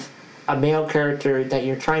have a male character that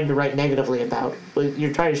you're trying to write negatively about.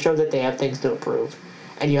 You're trying to show that they have things to improve,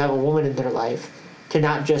 and you have a woman in their life to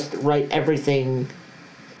not just write everything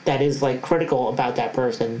that is like critical about that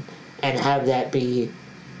person and have that be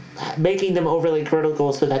making them overly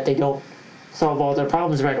critical so that they don't solve all their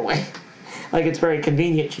problems right away. Like it's very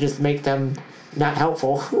convenient to just make them not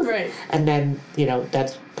helpful, right? And then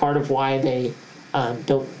that's part of why they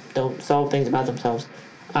don't solve things about themselves.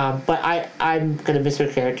 But I'm gonna miss her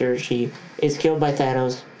character. She is killed by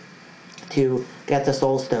Thanos to get the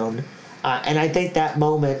Soul Stone, and I think that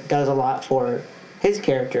moment does a lot for his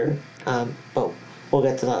character. But we'll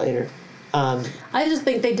get to that later. I just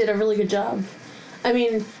think they did a really good job. I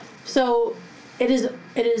mean, so it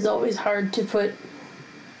is always hard to put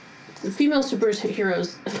the female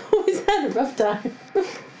superheroes have always had a rough time.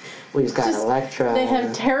 We've got Elektra. They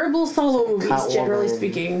have terrible solo movies, generally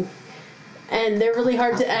speaking. And they're really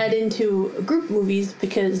hard to add into group movies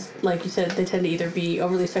because, like you said, they tend to either be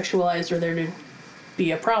overly sexualized or they're to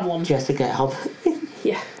be a problem. Jessica Alba.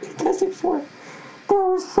 Yeah. Fantastic Four. That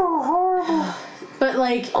was so horrible. But,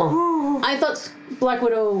 I thought Black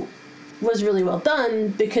Widow was really well done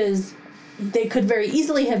because they could very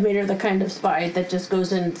easily have made her the kind of spy that just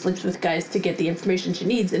goes and sleeps with guys to get the information she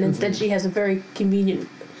needs. And instead she has a very convenient,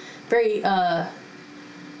 very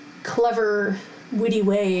clever, witty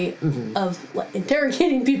way of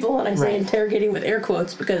interrogating people. And I say interrogating with air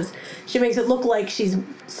quotes because she makes it look like she's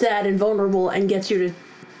sad and vulnerable and gets you to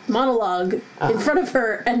monologue in front of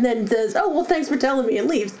her and then says, oh, well, thanks for telling me, and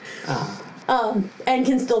leaves. And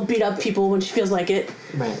can still beat up people when she feels like it.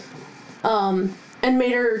 Right. And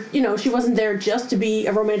made her, she wasn't there just to be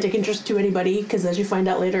a romantic interest to anybody, because as you find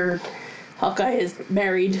out later, Hawkeye is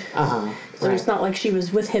married. So it's not like she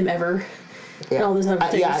was with him ever. Yeah. And all those other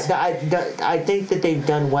things. I think that they've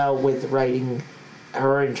done well with writing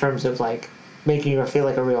her in terms of, making her feel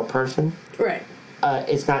like a real person. Right.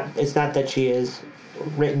 It's not that she is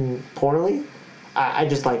written poorly. I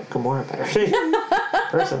just like Gamora better.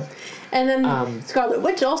 Person. And then Scarlet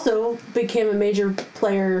Witch also became a major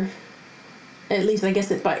player, at least I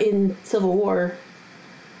guess in Civil War,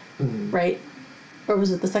 right? Or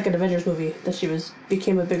was it the second Avengers movie that she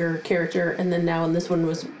became a bigger character, and then now in this one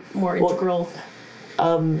was more integral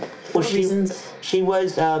for reasons. She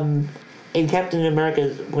was in Captain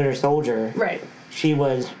America's Winter Soldier. Right. She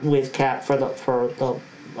was with Cap for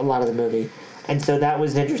a lot of the movie, and so that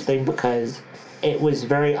was interesting because it was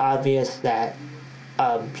very obvious that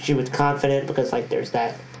she was confident because there's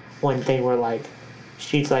that one thing where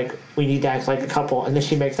she's like, we need to act like a couple, and then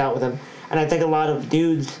she makes out with him. And I think a lot of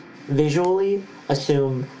dudes visually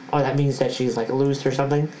assume, oh, that means that she's loose or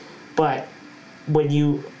something. But when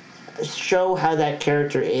you show how that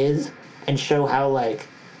character is and show how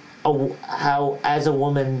how as a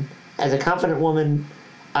woman, as a confident woman,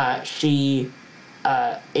 she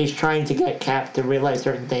is trying to get Cap to realize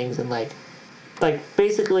certain things, and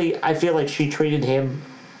basically I feel like she treated him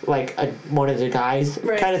like one of the guys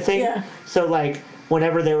kind of thing. Yeah. So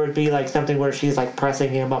whenever there would be something where she's pressing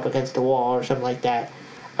him up against the wall or something like that,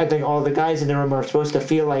 I think all the guys in the room are supposed to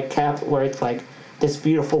feel like Cap, where it's this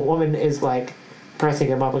beautiful woman is pressing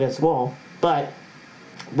him up against the wall. But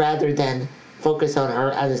rather than focus on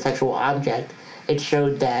her as a sexual object, it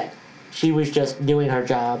showed that she was just doing her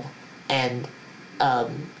job and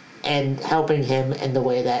helping him in the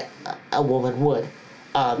way that a woman would.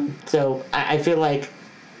 So I feel like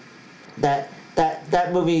that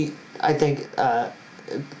movie, I think,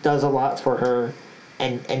 does a lot for her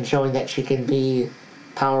and showing that she can be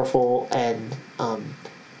powerful and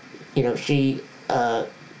she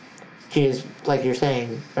is, like you're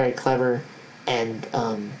saying, very clever, and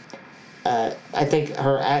I think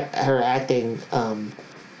her acting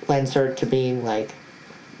lends her to being her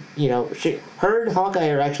and Hawkeye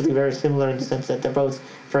are actually very similar in the sense that they're both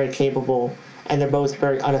very capable and they're both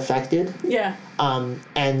very unaffected. Yeah.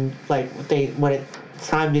 And when it's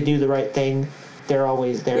time to do the right thing, they're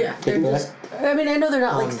always there. Yeah, they're just. I mean, I know they're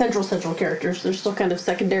not central characters. They're still kind of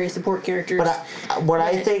secondary support characters. But what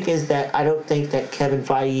I think is that I don't think that Kevin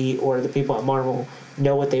Feige or the people at Marvel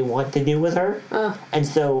know what they want to do with her, and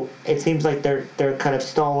so it seems like they're kind of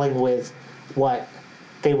stalling with what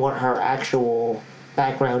they want her actual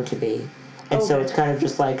background to be, and so it's kind of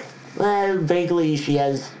just vaguely she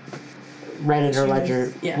has red in her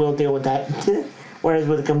ledger. Yeah. We'll deal with that. Whereas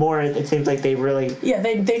with Gamora, it seems like they really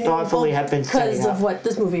they knew thoughtfully have been setting because up of what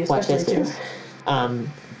this movie what especially this too. is.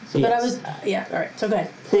 So But yes. I was all right. So go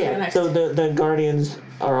ahead. So Go yeah, next. so the Guardians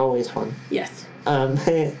are always fun. Yes.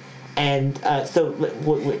 And so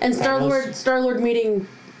And Star Lord meeting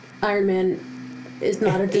Iron Man is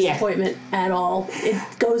not a disappointment at all. It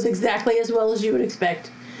goes exactly as well as you would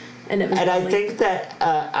expect, and it was. And lovely. I think that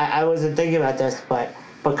I wasn't thinking about this, but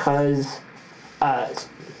because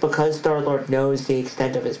Star Lord knows the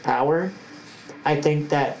extent of his power, I think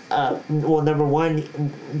that number one,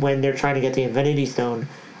 when they're trying to get the Infinity Stone,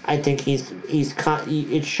 I think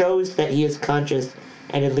it shows that he is conscious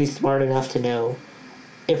and at least smart enough to know,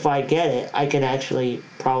 if I get it, I can actually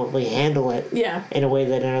probably handle it in a way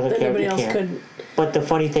that another character can't. Couldn't. But the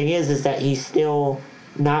funny thing is that he's still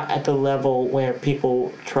not at the level where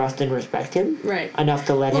people trust and respect him enough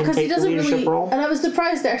to let him take the leadership role. And I was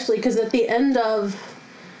surprised actually, because at the end of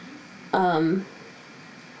the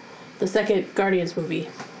second Guardians movie,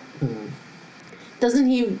 doesn't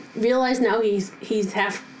he realize now he's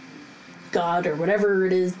half God or whatever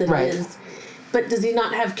it is that he is? But does he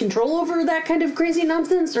not have control over that kind of crazy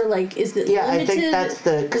nonsense, or like is it limited? I think that's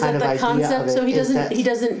the kind of idea concept. Of it, so he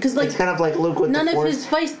doesn't because like it's kind of like Luke with none the Force. of his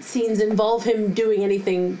fight scenes involve him doing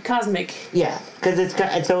anything cosmic. Yeah, because it's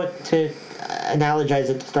so to analogize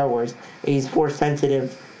it to Star Wars, he's Force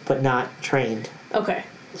sensitive but not trained. Okay,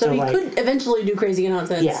 so he could eventually do crazy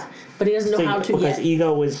nonsense. Yeah, but he doesn't know how to yet. Because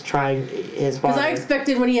Ego was trying his father. Because I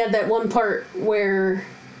expected when he had that one part where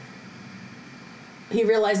he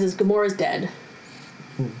realizes Gamora's dead.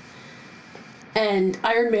 And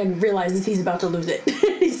Iron Man realizes he's about to lose it.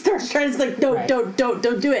 He starts trying to like, don't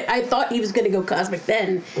do it. I thought he was going to go cosmic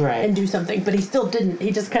then and do something, but he still didn't.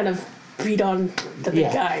 He just kind of beat on the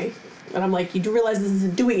big guy. And I'm like, you do realize this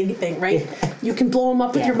isn't doing anything, right? Yeah. You can blow him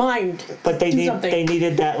up with your mind. But they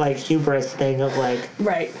needed that like hubris thing of like,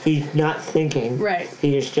 he's not thinking. Right.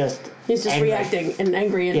 He's just angry. Reacting and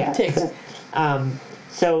angry and ticked.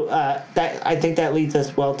 So that I think that leads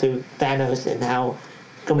us well to Thanos and how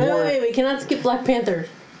Gamora. Wait, we cannot skip Black Panther.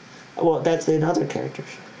 Well, that's in other characters.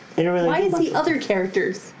 They don't really. Why is he other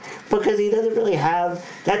characters? Because he doesn't really have.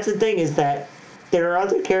 That's the thing, is that there are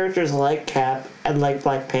other characters like Cap and like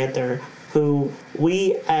Black Panther who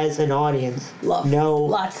we as an audience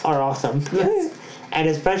know are awesome. Yes. And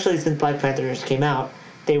especially since Black Panther just came out,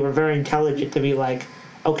 they were very intelligent to be like,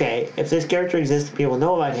 okay, if this character exists, people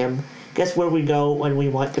know about him. Guess where we go when we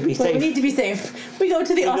want to be safe? We need to be safe. We go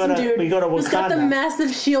to the awesome dude. We go to Wakanda. Who's got the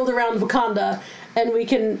massive shield around Wakanda, and we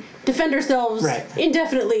can defend ourselves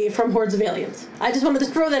indefinitely from hordes of aliens. I just wanted to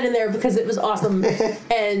throw that in there because it was awesome.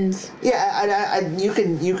 And you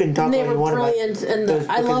can talk. They were brilliant, and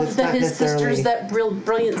I love that his sister's that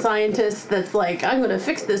brilliant scientist that's like, I'm going to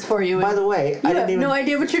fix this for you. By the way, you have no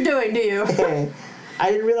idea what you're doing, do you?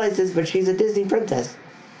 I didn't realize this, but she's a Disney princess,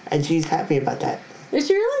 and she's happy about that. Is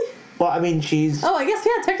she really? Well, I mean, she's... Oh, I guess,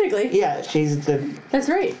 technically. Yeah, she's the... That's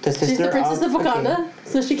right. She's the princess of Wakanda,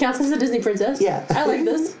 so she counts as a Disney princess. Yeah. I like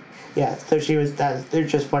this. Yeah, so she was... They're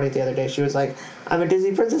just funny the other day. She was like, I'm a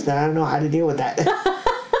Disney princess, and I don't know how to deal with that.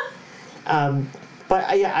 But,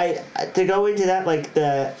 to go into that, like,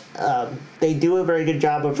 they do a very good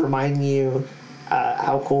job of reminding you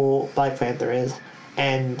how cool Black Panther is,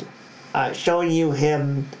 and showing you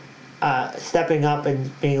him... stepping up and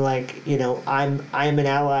being like, I'm an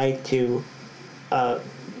ally to,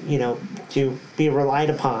 to be relied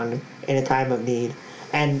upon in a time of need.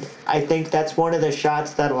 And I think that's one of the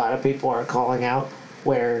shots that a lot of people are calling out,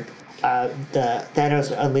 where the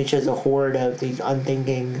Thanos unleashes a horde of these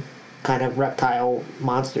unthinking kind of reptile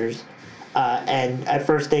monsters. And at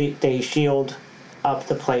first they shield up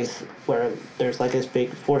the place where there's like this big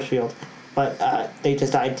force field, but they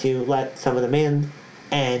decide to let some of them in.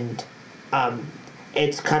 And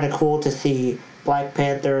it's kind of cool to see Black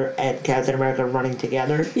Panther and Captain America running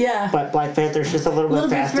together. Yeah. But Black Panther's just a little bit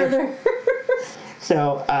faster. Bit further.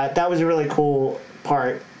 So that was a really cool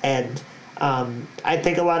part. And I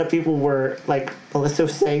think a lot of people were, like Melissa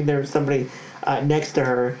was saying, there was somebody next to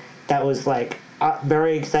her that was like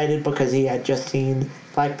very excited because he had just seen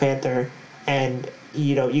Black Panther. And,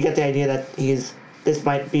 you get the idea that this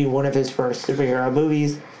might be one of his first superhero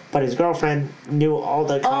movies. But his girlfriend knew all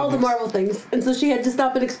the Marvel things, and so she had to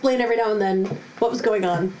stop and explain every now and then what was going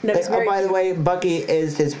on. By the way, Bucky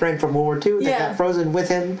is his friend from World War II that got frozen with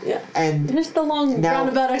him. Yeah, and here's the long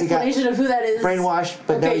roundabout explanation of who that is. Brainwashed,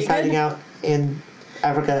 but now he's hiding out in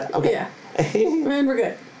Africa. Okay, yeah, and we're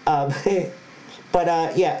good. But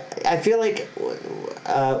I feel like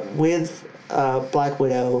with Black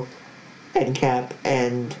Widow and Cap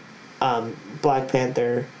and Black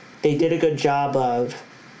Panther, they did a good job of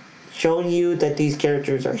showing you that these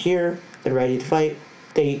characters are here, they're ready to fight.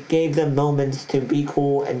 They gave them moments to be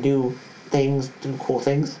cool and do cool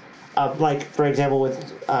things. Like, for example,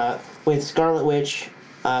 with Scarlet Witch,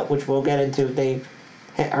 which we'll get into,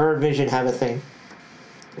 her and Vision have a thing.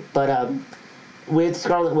 But with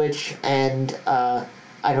Scarlet Witch and I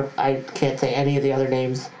can't say any of the other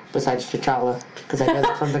names besides T'Challa because I know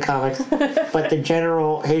that from the comics. But his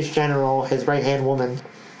general, his right-hand woman,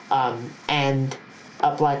 and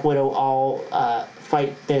a Black Widow all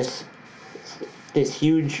fight this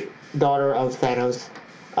huge daughter of Thanos,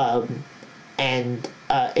 and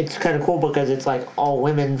it's kind of cool because it's like all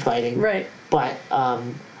women fighting, right? But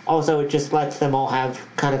also it just lets them all have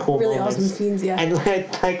kind of cool really moments. Awesome scenes, yeah. And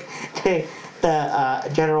like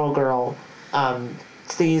the general girl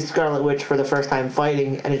sees Scarlet Witch for the first time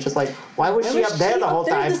fighting, and it's just like, why was she up there the whole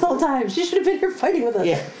time? This whole time, she should have been here fighting with us.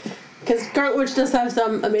 Yeah, because Scarlet Witch does have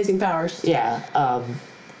some amazing powers. Yeah,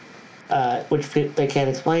 which they can't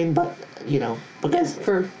explain, but because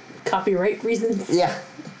for copyright reasons. Yeah.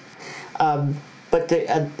 But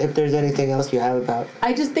if there's anything else you have about,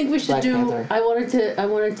 I just think we should Black Panther. I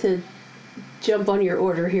wanted to jump on your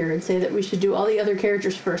order here and say that we should do all the other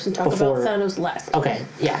characters first and talk about Thanos last. Okay,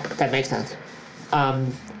 yeah, that makes sense.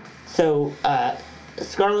 So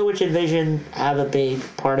Scarlet Witch and Vision have a big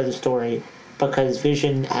part of the story because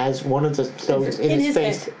Vision has one of the stones in his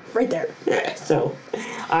face. Head, right there. So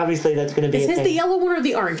obviously that's going to be Is his the yellow one or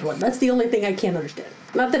the orange one? That's the only thing I can't understand.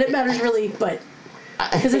 Not that it matters really, but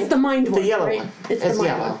because it's the mind one, the yellow right? one. It's the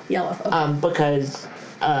mind one. Yellow. Okay. Because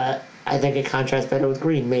I think it contrasts better with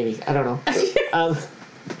green. Maybe I don't know.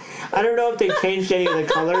 I don't know if they changed any of the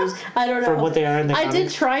colors. I don't know from what they are in the comics. I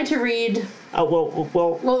did try to read. Oh well.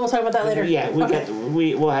 We'll talk about that later. Yeah,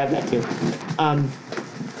 we'll have that too.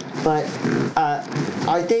 But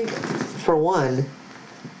I think for one,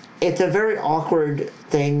 it's a very awkward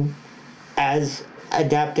thing as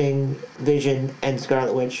adapting Vision and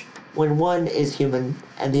Scarlet Witch when one is human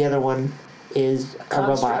and the other one is a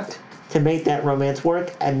robot. To make that romance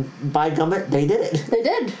work, and by gummit, they did it. They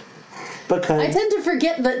did. Because I tend to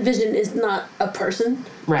forget that Vision is not a person.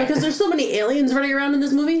 Right. Because there's so many aliens running around in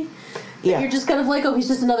this movie. Yeah. You're just kind of like, oh, he's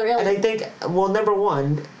just another alien. And I think, well, number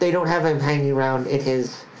one, they don't have him hanging around in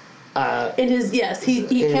his... he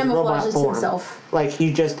camouflages himself. Like,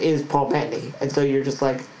 he just is Paul Bettany. And so you're just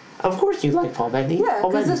like, of course you like Paul Bettany. Yeah,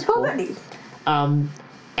 because it's Paul Bettany.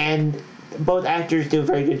 And both actors do a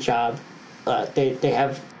very good job. They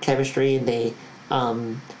have chemistry, and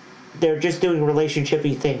they're just doing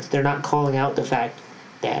relationship-y things. They're not calling out the fact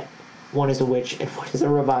that one is a witch and one is a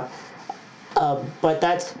robot. But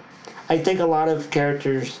that's... I think a lot of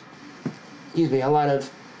a lot of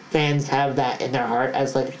fans have that in their heart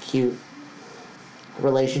as like a cute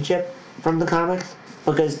relationship from the comics,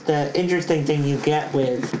 because the interesting thing you get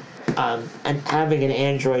with and having an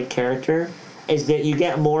android character is that you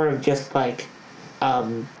get more of just like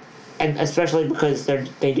and especially because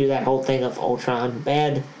they do that whole thing of Ultron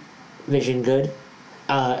bad, Vision good,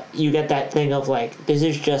 you get that thing of like, this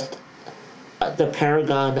is just the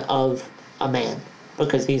paragon of a man,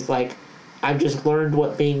 because he's like, I've just learned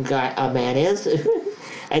what being a man is.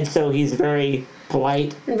 And so he's very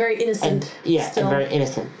polite. And very innocent. And very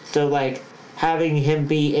innocent. So, like, having him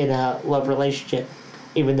be in a love relationship,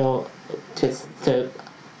 even though to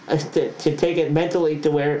take it mentally to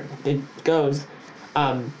where it goes,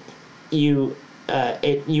 you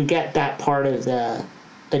get that part of the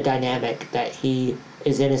dynamic that he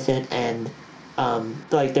is innocent, and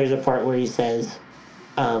like there's a part where he says,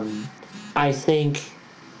 I think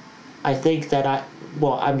that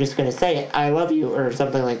I'm just gonna say it, I love you, or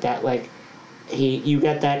something like that. Like, you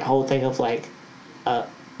get that whole thing of like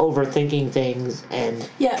overthinking things and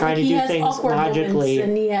trying to do things logically,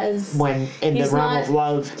 and he has, when in the realm of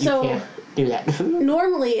love you can't do that.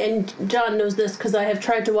 Normally, and John knows this because I have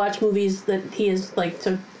tried to watch movies that he is like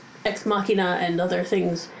to Ex Machina and other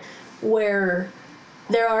things where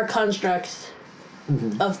there are constructs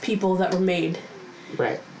of people that were made,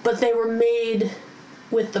 right? But they were made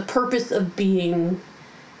with the purpose of being,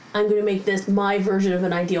 I'm going to make this my version of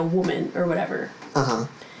an ideal woman, or whatever.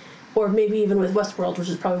 Or maybe even with Westworld, which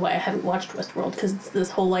is probably why I haven't watched Westworld, because it's this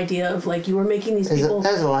whole idea of, like, you were making these people...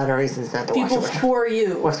 There's a lot of reasons not to watch people for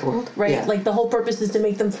you. Westworld. Right? Yeah. Like, the whole purpose is to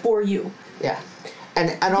make them for you. Yeah.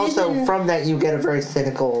 And also, from that, you get a very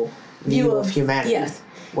cynical view of humanity. Yes.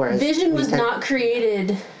 Whereas Vision was not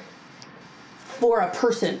created for a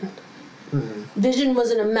person. Vision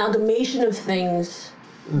was an amalgamation of things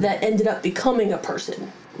that ended up becoming a person.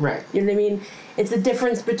 Right. You know what I mean? It's the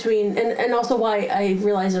difference between... And also why I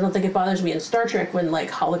realize I don't think it bothers me in Star Trek when, like,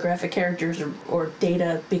 holographic characters or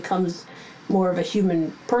Data becomes more of a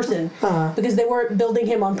human person because they weren't building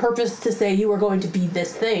him on purpose to say you were going to be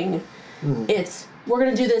this thing. It's we're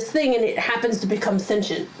going to do this thing and it happens to become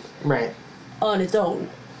sentient on its own.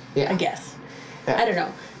 I guess I don't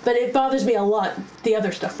know, but it bothers me a lot. The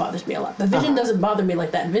other stuff bothers me a lot. The Vision doesn't bother me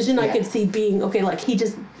like that. Vision I could see being okay, like he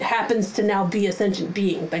just happens to now be a sentient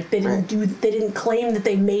being. Like they didn't claim that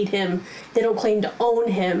they made him. They don't claim to own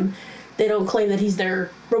him. They don't claim that he's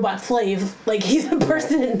their robot slave. Like, he's a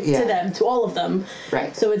person to them, to all of them.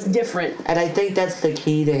 Right. So it's different. And I think that's the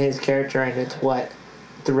key to his character, and it's what,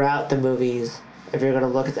 throughout the movies, if you're going to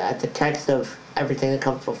look at the text of everything that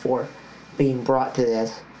comes before being brought to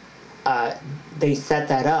this, they set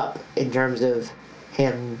that up in terms of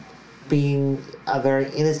him being a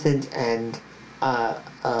very innocent and,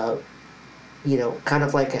 you know, kind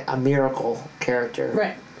of like a miracle character.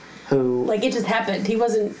 Right. Who... Like, it just happened. He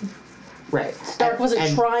wasn't... Right. Stark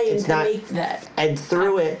wasn't trying to make that. And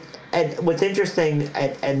through it, and what's interesting,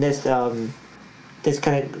 and this this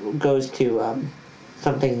kind of goes to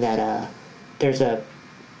something that there's a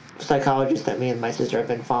psychologist that me and my sister have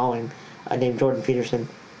been following named Jordan Peterson,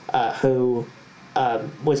 who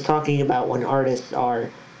was talking about when artists are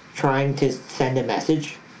trying to send a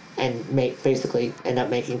message and basically end up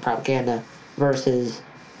making propaganda versus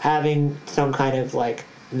having some kind of like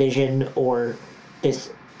vision or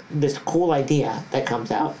this cool idea that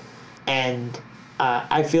comes out, and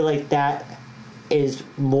I feel like that is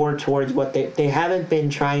more towards what they haven't been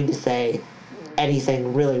trying to say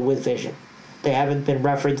anything really with Vision. They haven't been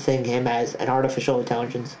referencing him as an artificial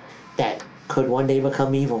intelligence that could one day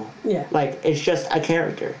become evil. Yeah. Like, it's just a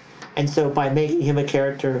character. And so by making him a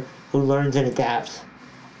character who learns and adapts,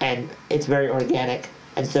 and it's very organic,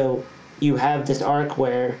 and so you have this arc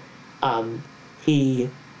where he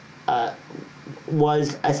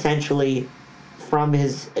was essentially, from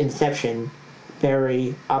his inception,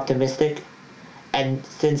 very optimistic, and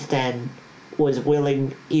since then was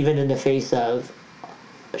willing, even in the face of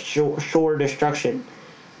sure destruction,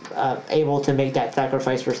 able to make that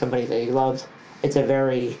sacrifice for somebody that he loves. It's a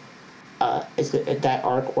very that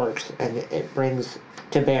arc works, and it brings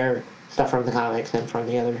to bear stuff from the comics and from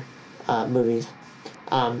the other movies.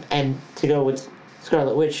 And to go with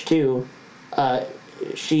Scarlet Witch too,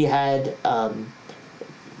 she had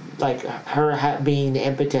like her being the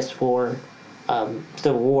impetus for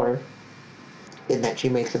Civil War, in that she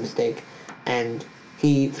makes a mistake, and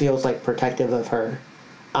he feels like protective of her.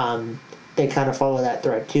 They kind of follow that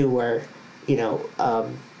thread too, where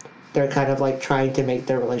they're kind of like trying to make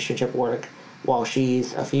their relationship work while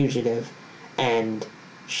she's a fugitive, and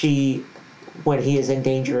she, when he is in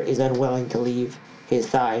danger, is unwilling to leave his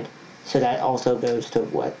side. So that also goes to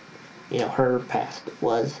what her past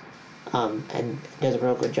was, and does a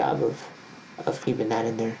real good job of keeping that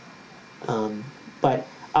in there. But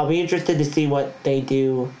I'll be interested to see what they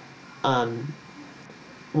do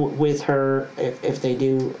with her, if they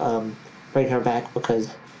do bring her back,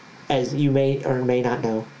 because as you may or may not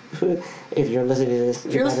know, if you're listening to this,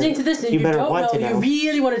 if you're listening to this and you don't know, you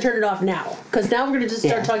really want to turn it off now, because now we're going to just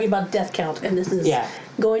start talking about death count, and this is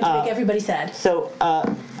going to make everybody sad. So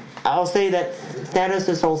I'll say that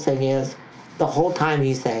Thanos' whole thing is, the whole time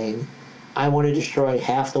he's saying, I want to destroy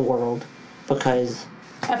half the world, because...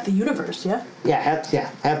 Half the universe, yeah? Yeah,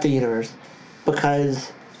 half the universe.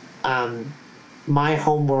 Because my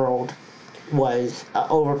home world was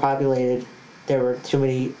overpopulated. There were too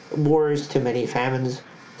many wars, too many famines.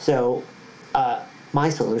 So my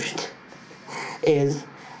solution is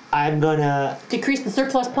I'm gonna... Decrease the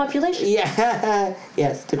surplus population? Yeah,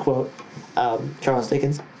 yes, to quote Charles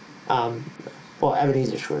Dickens. Well,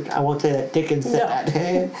 Ebenezer Scrooge. I won't say that Dickens said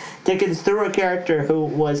that. Dickens, through a character who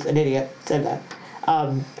was an idiot, said that.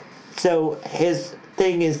 So his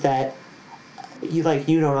thing is that you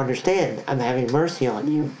don't understand. I'm having mercy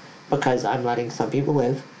on you because I'm letting some people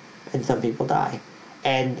live and some people die.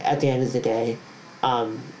 And at the end of the day,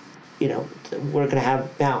 we're gonna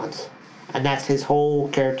have balance, and that's his whole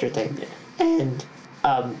character thing. And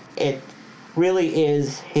it really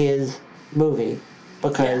is his movie,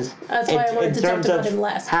 because that's why I wanted to talk about him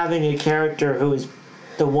last. Having a character who is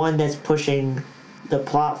the one that's pushing the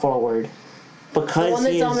plot forward, because the one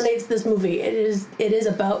that dominates this movie. It is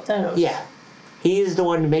about Thanos. Yeah, he is the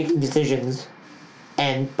one making decisions,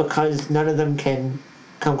 and because none of them can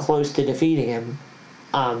come close to defeating him,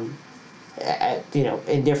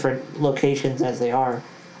 in different locations as they are,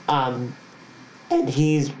 and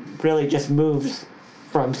he's really just moves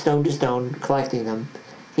from stone to stone collecting them.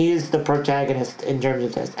 He is the protagonist in terms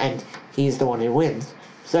of this, and he's the one who wins.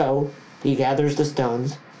 So he gathers the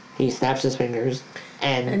stones, he snaps his fingers,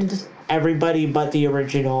 and everybody but the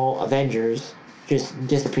original Avengers just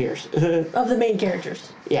disappears. Of the main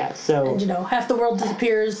characters. Yeah, so... And, half the world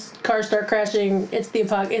disappears, cars start crashing, it's the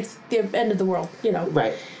end of the world,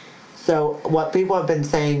 Right. So what people have been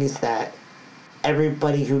saying is that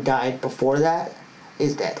everybody who died before that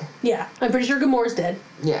is dead. Yeah, I'm pretty sure Gamora's dead.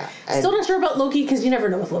 Yeah. Still not sure about Loki, because you never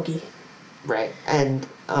know with Loki. Right, and...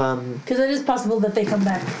 Because it is possible that they come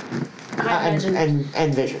back, I imagine.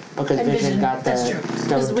 And Vision, because Vision got the stone.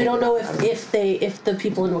 Because we don't know if the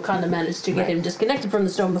people in Wakanda managed to get him disconnected from the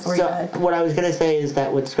stone before he died. What I was going to say is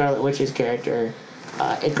that with Scarlet Witch's character,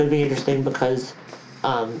 it could be interesting because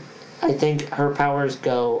I think her powers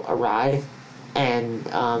go awry, and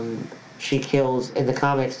she kills... In the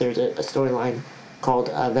comics, there's a storyline called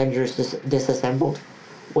Avengers Disassembled,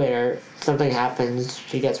 where something happens,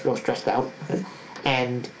 she gets real stressed out,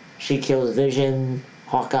 and she kills Vision,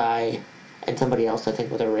 Hawkeye, and somebody else, I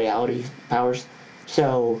think, with her reality powers.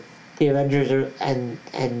 So the Avengers and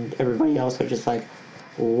everybody else are just like,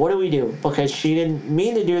 what do we do? Because she didn't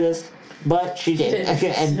mean to do this, but she did.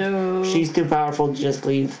 And she's too powerful to just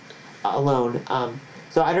leave alone.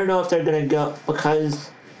 So I don't know if they're going to go,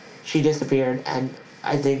 because she disappeared, and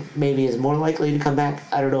I think maybe is more likely to come back.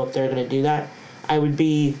 I don't know if they're going to do that. I would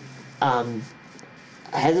be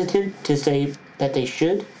hesitant to say that they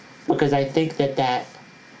should, because I think that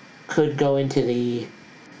could go into the...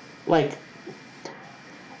 Like,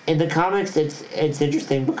 in the comics, it's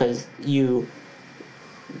interesting because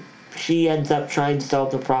she ends up trying to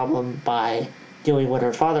solve the problem by doing what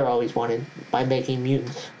her father always wanted, by making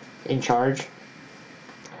mutants in charge.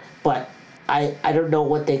 But I don't know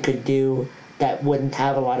what they could do that wouldn't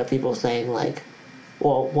have a lot of people saying, like,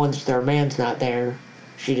 well, once their man's not there,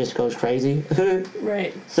 she just goes crazy.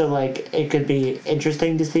 Right. So, like, it could be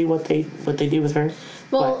interesting to see what they do with her.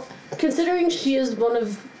 Well, considering she is one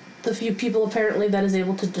of the few people, apparently, that is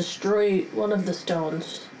able to destroy one of the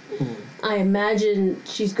stones, I imagine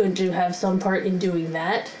she's going to have some part in doing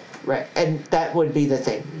that. Right, and that would be the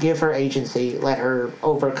thing. Give her agency, let her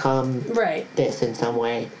overcome this in some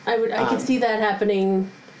way. I could see that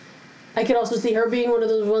happening. I could also see her being one of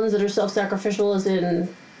those ones that are self-sacrificial, as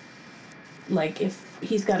in, like, if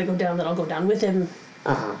he's got to go down, then I'll go down with him.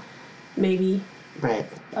 Maybe. Right.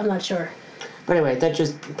 I'm not sure. But anyway, that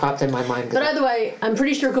just popped in my mind. But either way, I'm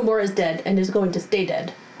pretty sure Gamora is dead and is going to stay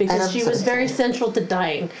dead. Because she was very central to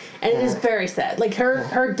dying. And it is very sad. Like,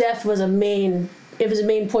 her death was a main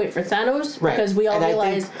point for Thanos. Because we all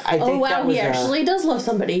realized, oh wow, he actually does love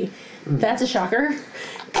somebody. That's a shocker.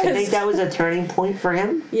 I think that was a turning point for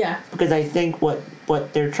him. Yeah. Because I think what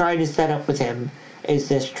they're trying to set up with him is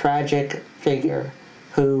this tragic figure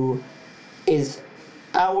who is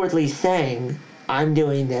outwardly saying, I'm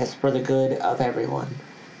doing this for the good of everyone.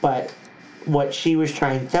 But what she was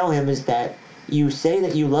trying to tell him is that you say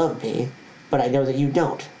that you love me, but I know that you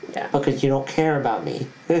don't. Yeah. Because you don't care about me.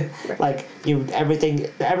 Like, everything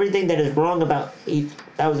that is wrong about...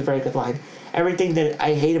 That was a very good line. Everything that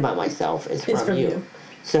I hate about myself is from you.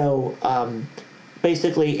 So,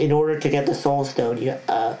 basically, in order to get the Soul Stone, you...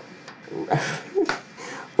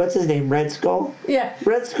 what's his name? Red Skull? Yeah.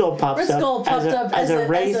 Red Skull pops up as a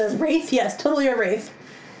wraith. As a wraith, yes, totally a wraith.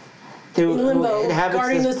 To in limbo, inhabits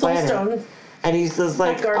guarding this the Soul planet. Stone. And he's just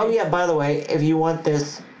like, oh yeah, by the way, if you want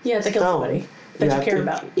this you have to kill somebody that you care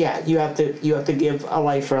about. Yeah, you have to give a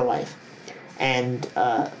life for a life. And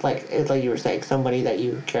like you were saying, somebody that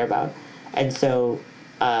you care about. And so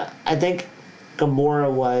I think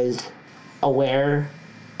Gamora was aware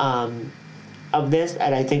of this,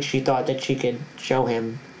 and I think she thought that she could show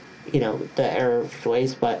him, the error of his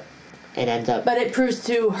ways, but it ends up... But it proves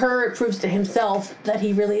to himself that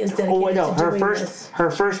he really is dedicated to doing this.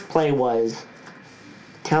 Her first play was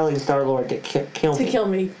telling Star-Lord to kill me. To kill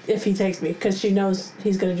me if he takes me, because she knows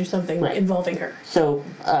he's going to do something involving her. So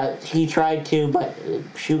he tried to, but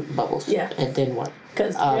shoot bubbles. Yeah. It didn't work.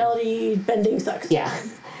 Because reality bending sucks. Yeah.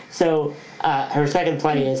 So her second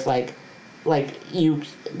play is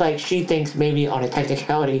she thinks maybe on a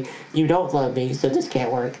technicality, you don't love me, so this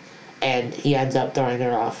can't work. And he ends up throwing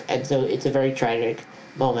her off. And so it's a very tragic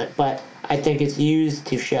moment. But I think it's used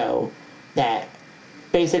to show that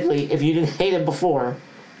basically if you didn't hate him before,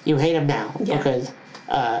 you hate him now. Yeah. Because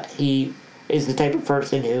he is the type of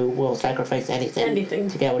person who will sacrifice anything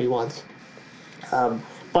to get what he wants.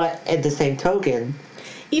 But at the same token...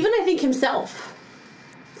 Even I think himself,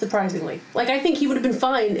 surprisingly. Like, I think he would have been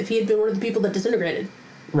fine if he had been one of the people that disintegrated.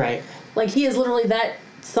 Right. Like, he is literally that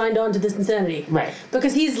signed on to this insanity. Right.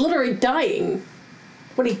 Because he's literally dying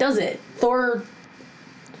when he does it. Thor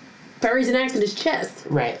buries an axe in his chest.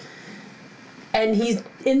 Right. And he's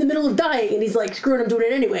in the middle of dying, and he's like, screw it, I'm doing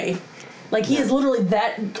it anyway. Like, he is literally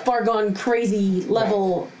that far gone crazy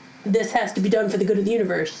level this has to be done for the good of the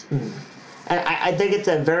universe. And I think it's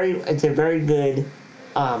a very good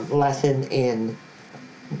lesson in,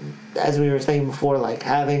 as we were saying before, like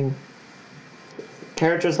having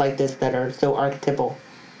characters like this that are so archetypal.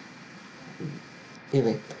 Excuse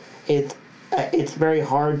me. It's very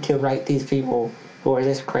hard to write these people who are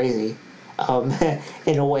this crazy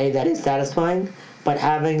in a way that is satisfying, but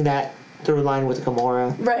having that through line with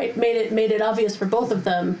Gamora, right, made it obvious for both of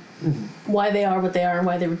them why they are what they are and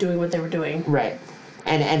why they were doing what they were doing. Right,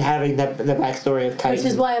 and having the backstory of Titan, which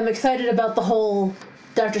is why I'm excited about the whole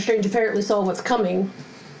Doctor Strange apparently saw what's coming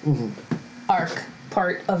arc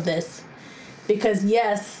part of this, because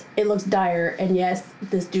yes, it looks dire, and yes,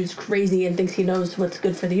 this dude's crazy and thinks he knows what's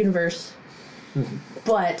good for the universe,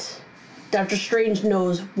 but Doctor Strange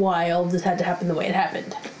knows why all of this had to happen the way it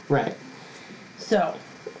happened. Right. So.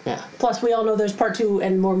 Yeah. Plus, we all know there's part 2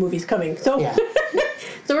 and more movies coming. So, yeah.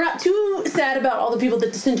 So we're not too sad about all the people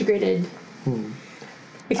that disintegrated.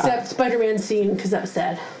 Except Spider-Man's scene, because that was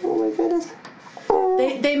sad. Oh my goodness.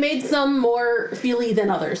 They made some more feely than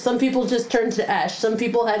others. Some people just turned to ash. Some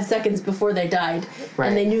people had seconds before they died. Right.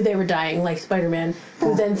 And they knew they were dying, like Spider-Man,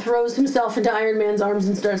 who then throws himself into Iron Man's arms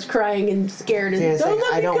and starts crying and scared. And don't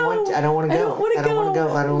let me go. I don't want to go. I don't want to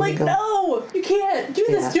go. I don't want to go. No, you can't do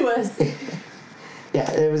this to us. Yeah,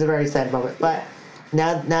 it was a very sad moment. But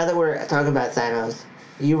now that we're talking about Thanos,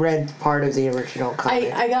 you read part of the original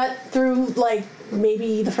comic. I got through, like,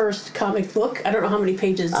 maybe the first comic book. I don't know how many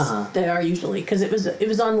pages they are usually, because it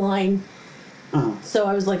was online. So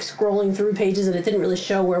I was, like, scrolling through pages, and it didn't really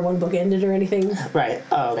show where one book ended or anything. Right.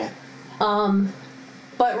 Oh, okay.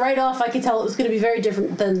 But right off, I could tell it was going to be very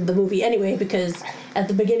different than the movie anyway, because at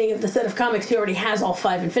the beginning of the set of comics, he already has all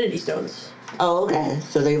 5 Infinity Stones. Oh, okay.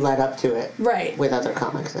 So they led up to it. Right. With other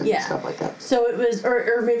comics and stuff like that. So it was,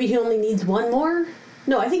 or maybe he only needs one more?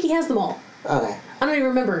 No, I think he has them all. Okay. I don't even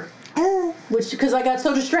remember. Because I got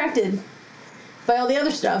so distracted by all the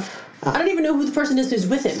other stuff. I don't even know who the person is who's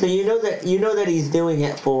with him. So you know that he's doing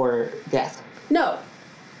it for Death. No.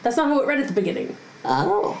 That's not how it read at the beginning.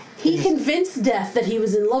 Oh. He convinced Death that he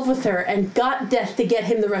was in love with her and got Death to get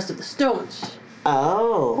him the rest of the stones.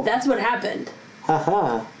 Oh. That's what happened.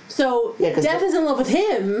 Haha. So, Death is in love with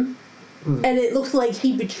him, and it looks like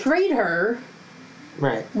he betrayed her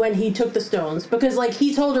when he took the stones. Because, like,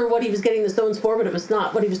 he told her what he was getting the stones for, but it was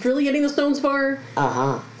not what he was really getting the stones for.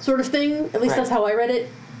 Sort of thing. At least that's how I read it.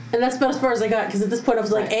 And that's about as far as I got, because at this point I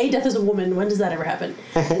was like, A, Death is a woman. When does that ever happen?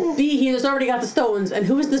 B, he has already got the stones, and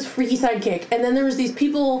who is this freaky sidekick? And then there was these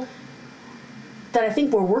people that I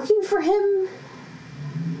think were working for him.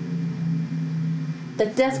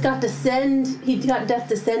 That Death got to send, he got Death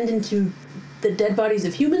to send into the dead bodies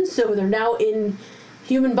of humans, so they're now in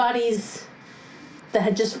human bodies that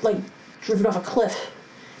had just, like, driven off a cliff.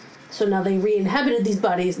 So now they re-inhabited these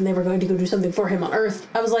bodies, and they were going to go do something for him on Earth.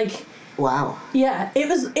 I was like... Wow. Yeah, it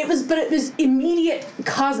was immediate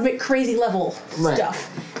cosmic crazy level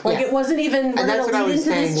stuff. Like, it wasn't even, we're going to lead into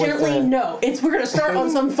this gently. No, we're going to start on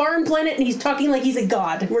some foreign planet, and he's talking like he's a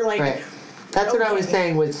god. We're like... Right. That's what I was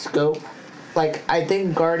saying with scope. Like, I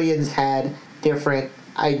think Guardians had different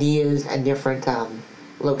ideas and different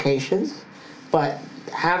locations, but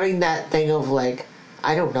having that thing of, like,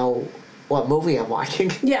 I don't know what movie I'm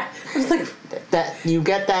watching. Yeah. It's like... That you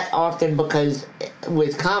get that often because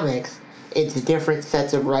with comics, it's different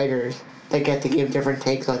sets of writers that get to give different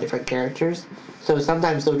takes on different characters. So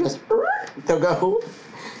sometimes they'll go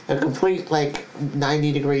a complete, like,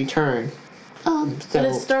 90-degree turn. But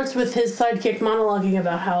it starts with his sidekick monologuing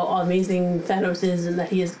about how amazing Thanos is and that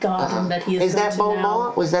he is God and that he is. Is that Bon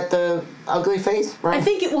Mot? Was that the ugly face? Right? I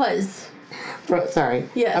think it was. Sorry.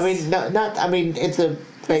 Yes. I mean, not. I mean, it's a.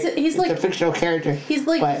 It's like a fictional character. He's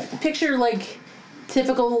like picture like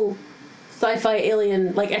typical sci-fi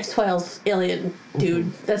alien, like X-Files alien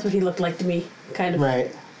dude. That's what he looked like to me, kind of.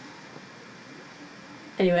 Right.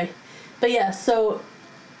 Anyway, but yeah. So,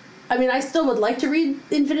 I mean, I still would like to read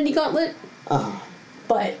Infinity Gauntlet.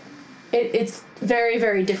 But it's very,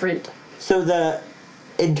 very different. So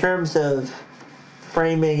in terms of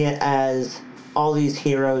framing it as all these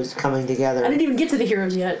heroes coming together. I didn't even get to the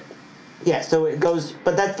heroes yet. Yeah, so it goes,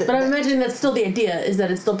 but that's. But I'm imagining that's still the idea, is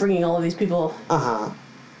that it's still bringing all of these people.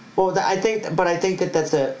 Well, I think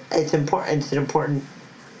that it's important. It's an important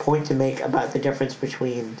point to make about the difference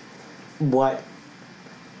between what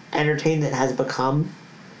entertainment has become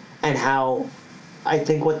and how. I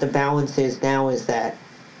think what the balance is now is that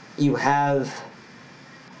you have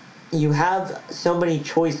so many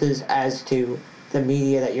choices as to the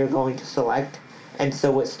media that you're going to select, and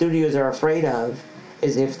so what studios are afraid of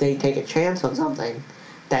is if they take a chance on something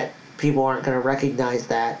that people aren't going to recognize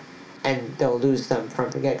that and they'll lose them from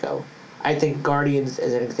the get-go. I think Guardians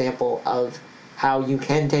is an example of how you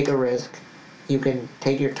can take a risk, you can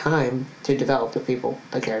take your time to develop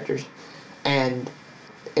the characters, and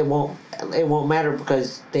it won't matter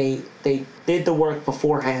because they did the work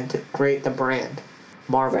beforehand to create the brand,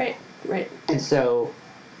 Marvel. Right. And so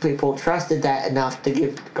people trusted that enough to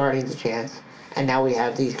give Guardians a chance, and now we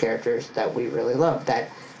have these characters that we really love that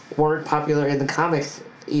weren't popular in the comics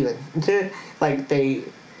even. Like they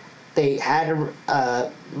had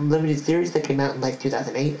a limited series that came out in like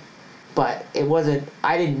 2008, but it wasn't.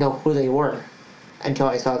 I didn't know who they were until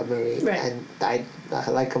I saw the movie, and I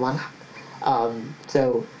like them on.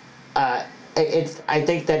 So it's. I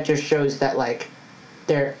think that just shows that like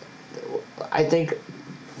there. I think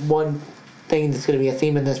one thing that's going to be a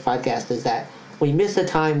theme in this podcast is that we miss a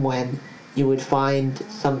time when you would find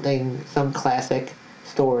some classic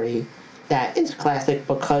story that is classic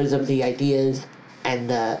because of the ideas and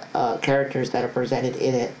the characters that are presented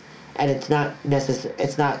in it, and it's not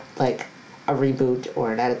It's not like a reboot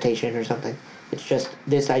or an adaptation or something. It's just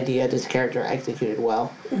this idea, this character executed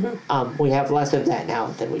well. Mm-hmm. We have less of that now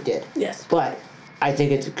than we did. Yes. But I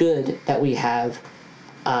think it's good that we have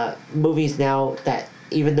movies now that,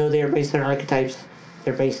 even though they are based on archetypes,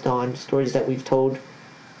 they're based on stories that we've told,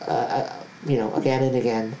 again and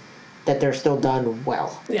again, that they're still done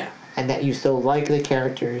well. Yeah. And that you still like the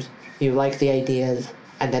characters, you like the ideas,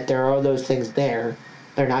 and that there are those things there.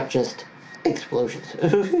 They're not just explosions.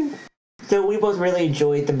 So we both really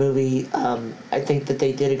enjoyed the movie. I think that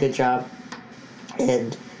they did a good job,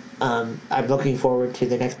 and I'm looking forward to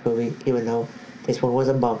the next movie, even though this one was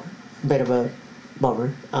a bit of a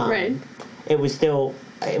bummer. Right. It was still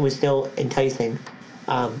enticing.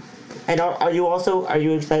 And are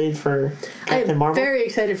you excited for Captain Marvel? I'm very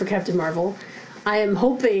excited for Captain Marvel. I am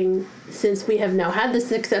hoping, since we have now had the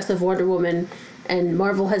success of Wonder Woman, and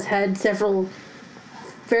Marvel has had several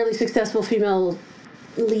fairly successful female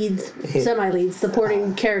leads, semi-leads,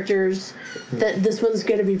 supporting characters, that this one's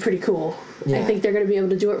going to be pretty cool. Yeah. I think they're going to be able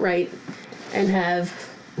to do it right and have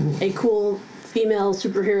a cool female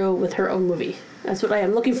superhero with her own movie. That's what I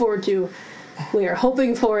am looking forward to. We are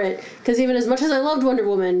hoping for it, because even as much as I loved Wonder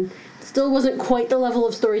Woman, it still wasn't quite the level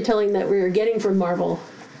of storytelling that we were getting from Marvel.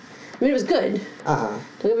 I mean, it was good. Don't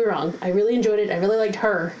get me wrong. I really enjoyed it. I really liked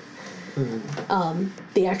her. Mm-hmm.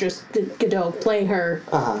 The actress Gadot playing her,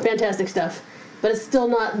 fantastic stuff. But it's still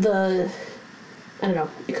not the. I don't know.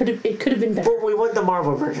 It could have been better. Well, we want the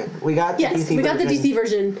Marvel version. We got the DC version. We got the DC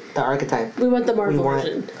version. The archetype. We want the Marvel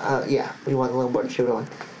version. We want a little more to shoot on.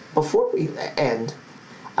 Before we end,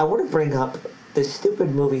 I want to bring up this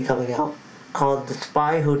stupid movie coming out called The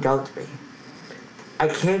Spy Who Dumped Me. I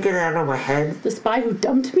can't get it out of my head. The Spy Who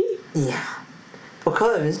Dumped Me? Yeah.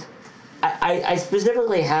 Because I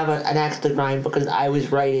specifically have an axe to grind because I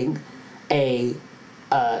was writing it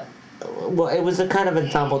was a kind of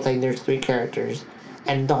ensemble thing. There's 3 characters,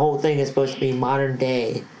 and the whole thing is supposed to be modern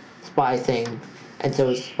day spy thing, and so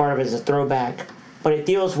it's part of it as a throwback, but it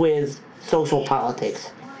deals with social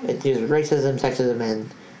politics. It deals with racism, sexism, and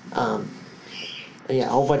a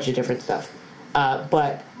whole bunch of different stuff.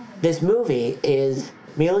 But this movie is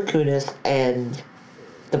Mila Kunis and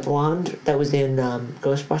the blonde that was in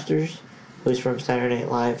Ghostbusters, who's from Saturday Night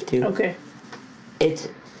Live too. Okay. It's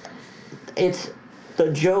the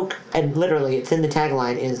joke, and literally it's in the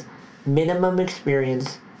tagline, is minimum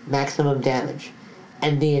experience, maximum damage.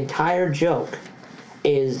 And the entire joke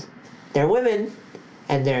is they're women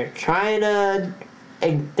and they're trying to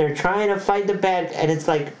fight the bad, and it's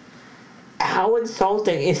like, how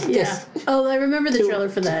insulting is this? Oh, I remember the trailer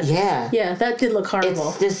for that. Yeah. Yeah, that did look horrible.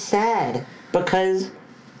 It's just sad because,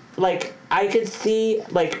 like, I could see,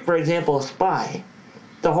 like, for example, Spy.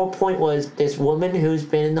 The whole point was this woman who's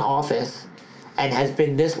been in the office and has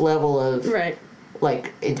been this level of,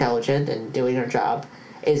 like, intelligent and doing her job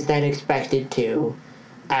is then expected to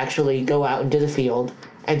actually go out into the field.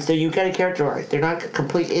 And so you get a character arc. They're not a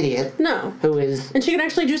complete idiot. No. Who is... And she can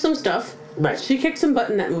actually do some stuff. Right. She kicked some butt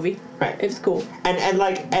in that movie. Right. It's cool.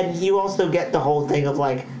 And you also get the whole thing of,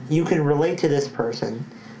 like, you can relate to this person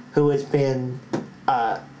who has been...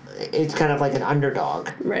 it's kind of like an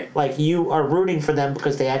underdog. Right. Like, you are rooting for them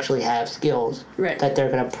because they actually have skills that they're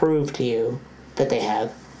going to prove to you that they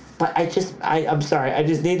have. But I'm sorry, I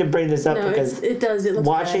just need to bring this up because it does. It looks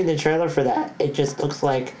watching bad. the trailer for that, it just looks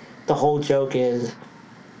like the whole joke is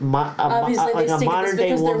a modern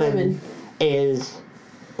day woman is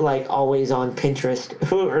like always on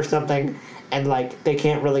Pinterest or something, and like they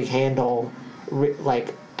can't really handle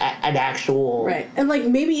like an actual and like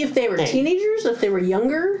maybe if they were teenagers, if they were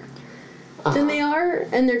younger than they are,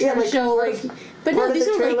 and they're trying to show like But part no, of these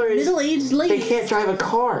the are like trailer is middle-aged ladies. they can't drive a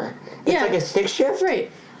car. It's Yeah. like a stick shift,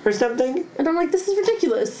 Right. or something. And I'm like, this is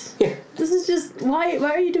ridiculous. Yeah. This is just why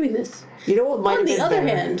are you doing this? You know what might On have the been other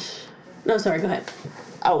better? hand, no, sorry, go ahead.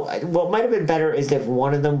 Oh, what might have been better is if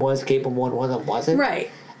one of them was capable and one of them wasn't. Right.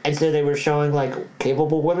 And so they were showing like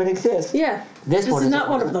capable women exist. Yeah. This one is isn't not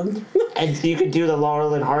one of them. And so you could do the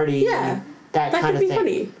Laurel and Hardy. Yeah. That That kind could of be thing.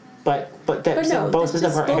 funny. But But so no, both of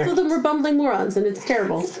them are both of them were bumbling morons, and it's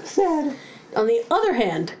terrible. sad. On the other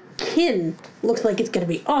hand, Kin looks like it's gonna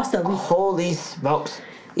be awesome. Holy smokes!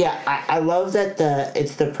 Yeah, I love that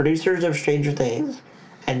it's the producers of Stranger Things,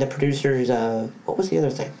 and the producers of what was the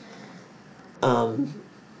other thing?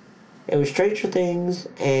 It was Stranger Things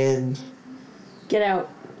and Get Out,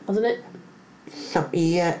 wasn't it?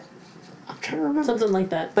 yeah, I'm trying to remember. Something like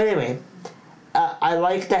that. But anyway, I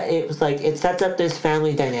like that it was like it sets up this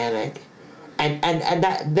family dynamic, and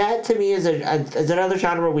that to me is another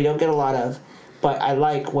genre we don't get a lot of, but I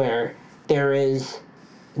like where there is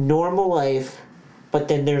normal life, but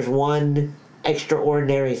then there's one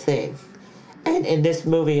extraordinary thing, and in this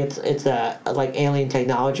movie it's a like alien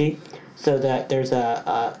technology, so that there's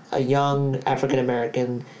a young African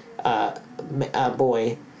American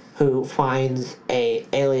boy who finds a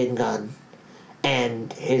alien gun,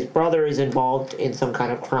 and his brother is involved in some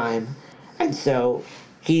kind of crime, and so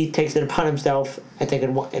he takes it upon himself, I think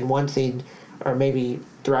in one scene, or maybe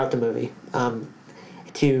throughout the movie,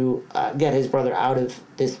 to get his brother out of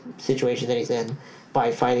this situation that he's in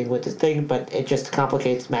by fighting with this thing, but it just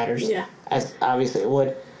complicates matters, Yeah. as obviously it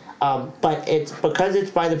would. But it's because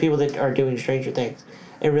it's by the people that are doing Stranger Things,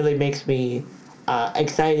 it really makes me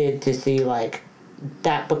excited to see like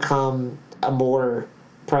that become a more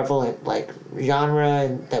prevalent like genre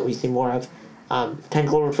and that we see more of. 10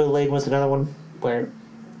 Cloverfield Lane was another one where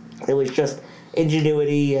it was just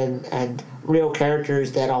ingenuity and real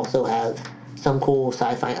characters that also have some cool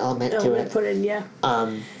sci-fi element to it. Put in, yeah.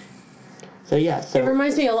 So yeah, It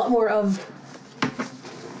reminds me a lot more of,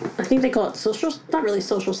 I think they call it social, not really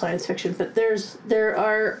social science fiction, but there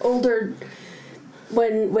are older,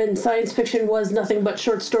 when science fiction was nothing but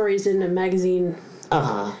short stories in a magazine,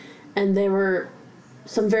 and there were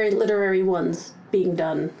some very literary ones being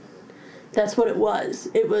done. That's what it was.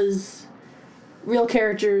 It was real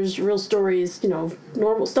characters, real stories,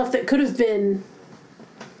 normal stuff that could have been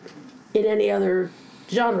in any other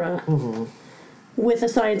genre with a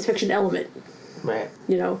science fiction element. right.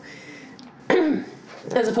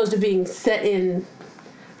 As opposed to being set in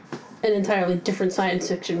an entirely different science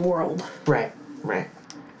fiction world. Right.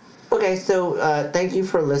 Okay, so thank you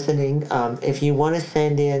for listening. If you want to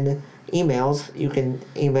send in emails, you can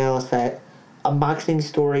email us at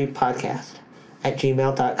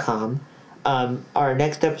unboxingstorypodcast@gmail.com. Our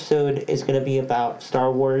next episode is going to be about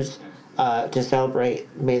Star Wars to celebrate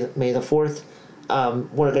May the 4th.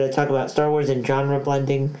 We're going to talk about Star Wars and genre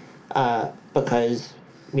blending because,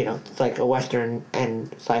 it's like a Western and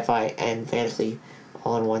sci-fi and fantasy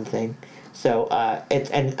all in one thing. So it's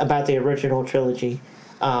about the original trilogy.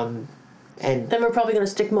 And we're probably going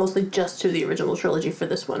to stick mostly just to the original trilogy for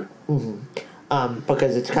this one.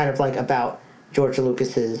 Because it's kind of like about George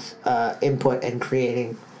Lucas's input in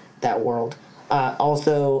creating that world.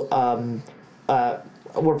 Also,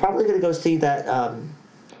 we're probably going to go see that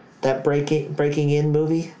Breaking In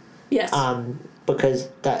movie. Yes. Because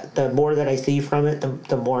the more that I see from it,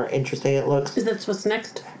 the more interesting it looks. Is that what's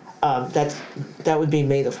next? That would be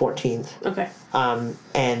May the 14th. Okay.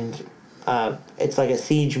 And it's like a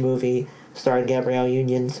siege movie starring Gabrielle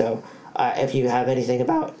Union. So if you have anything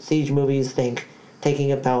about siege movies, think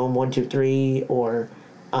Taking a Pelham 1, 2, 3, or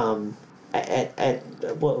at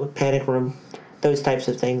Panic Room, those types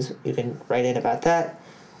of things, you can write in about that.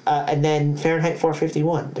 And then Fahrenheit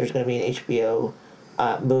 451, there's going to be an HBO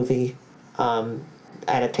movie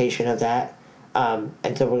adaptation of that.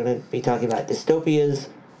 And so we're going to be talking about dystopias.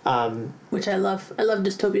 Which I love. I love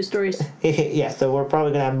dystopia stories. Yeah, so we're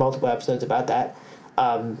probably going to have multiple episodes about that.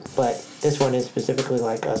 But this one is specifically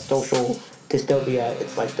like a social dystopia.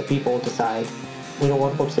 It's like the people decide we don't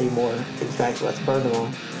want books anymore. In fact, let's burn them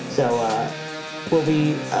all. So we'll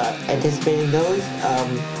be anticipating those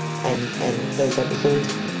and those episodes.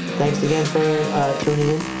 Thanks again for tuning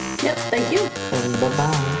in. Yep, thank you. And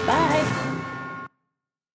bye-bye. Bye.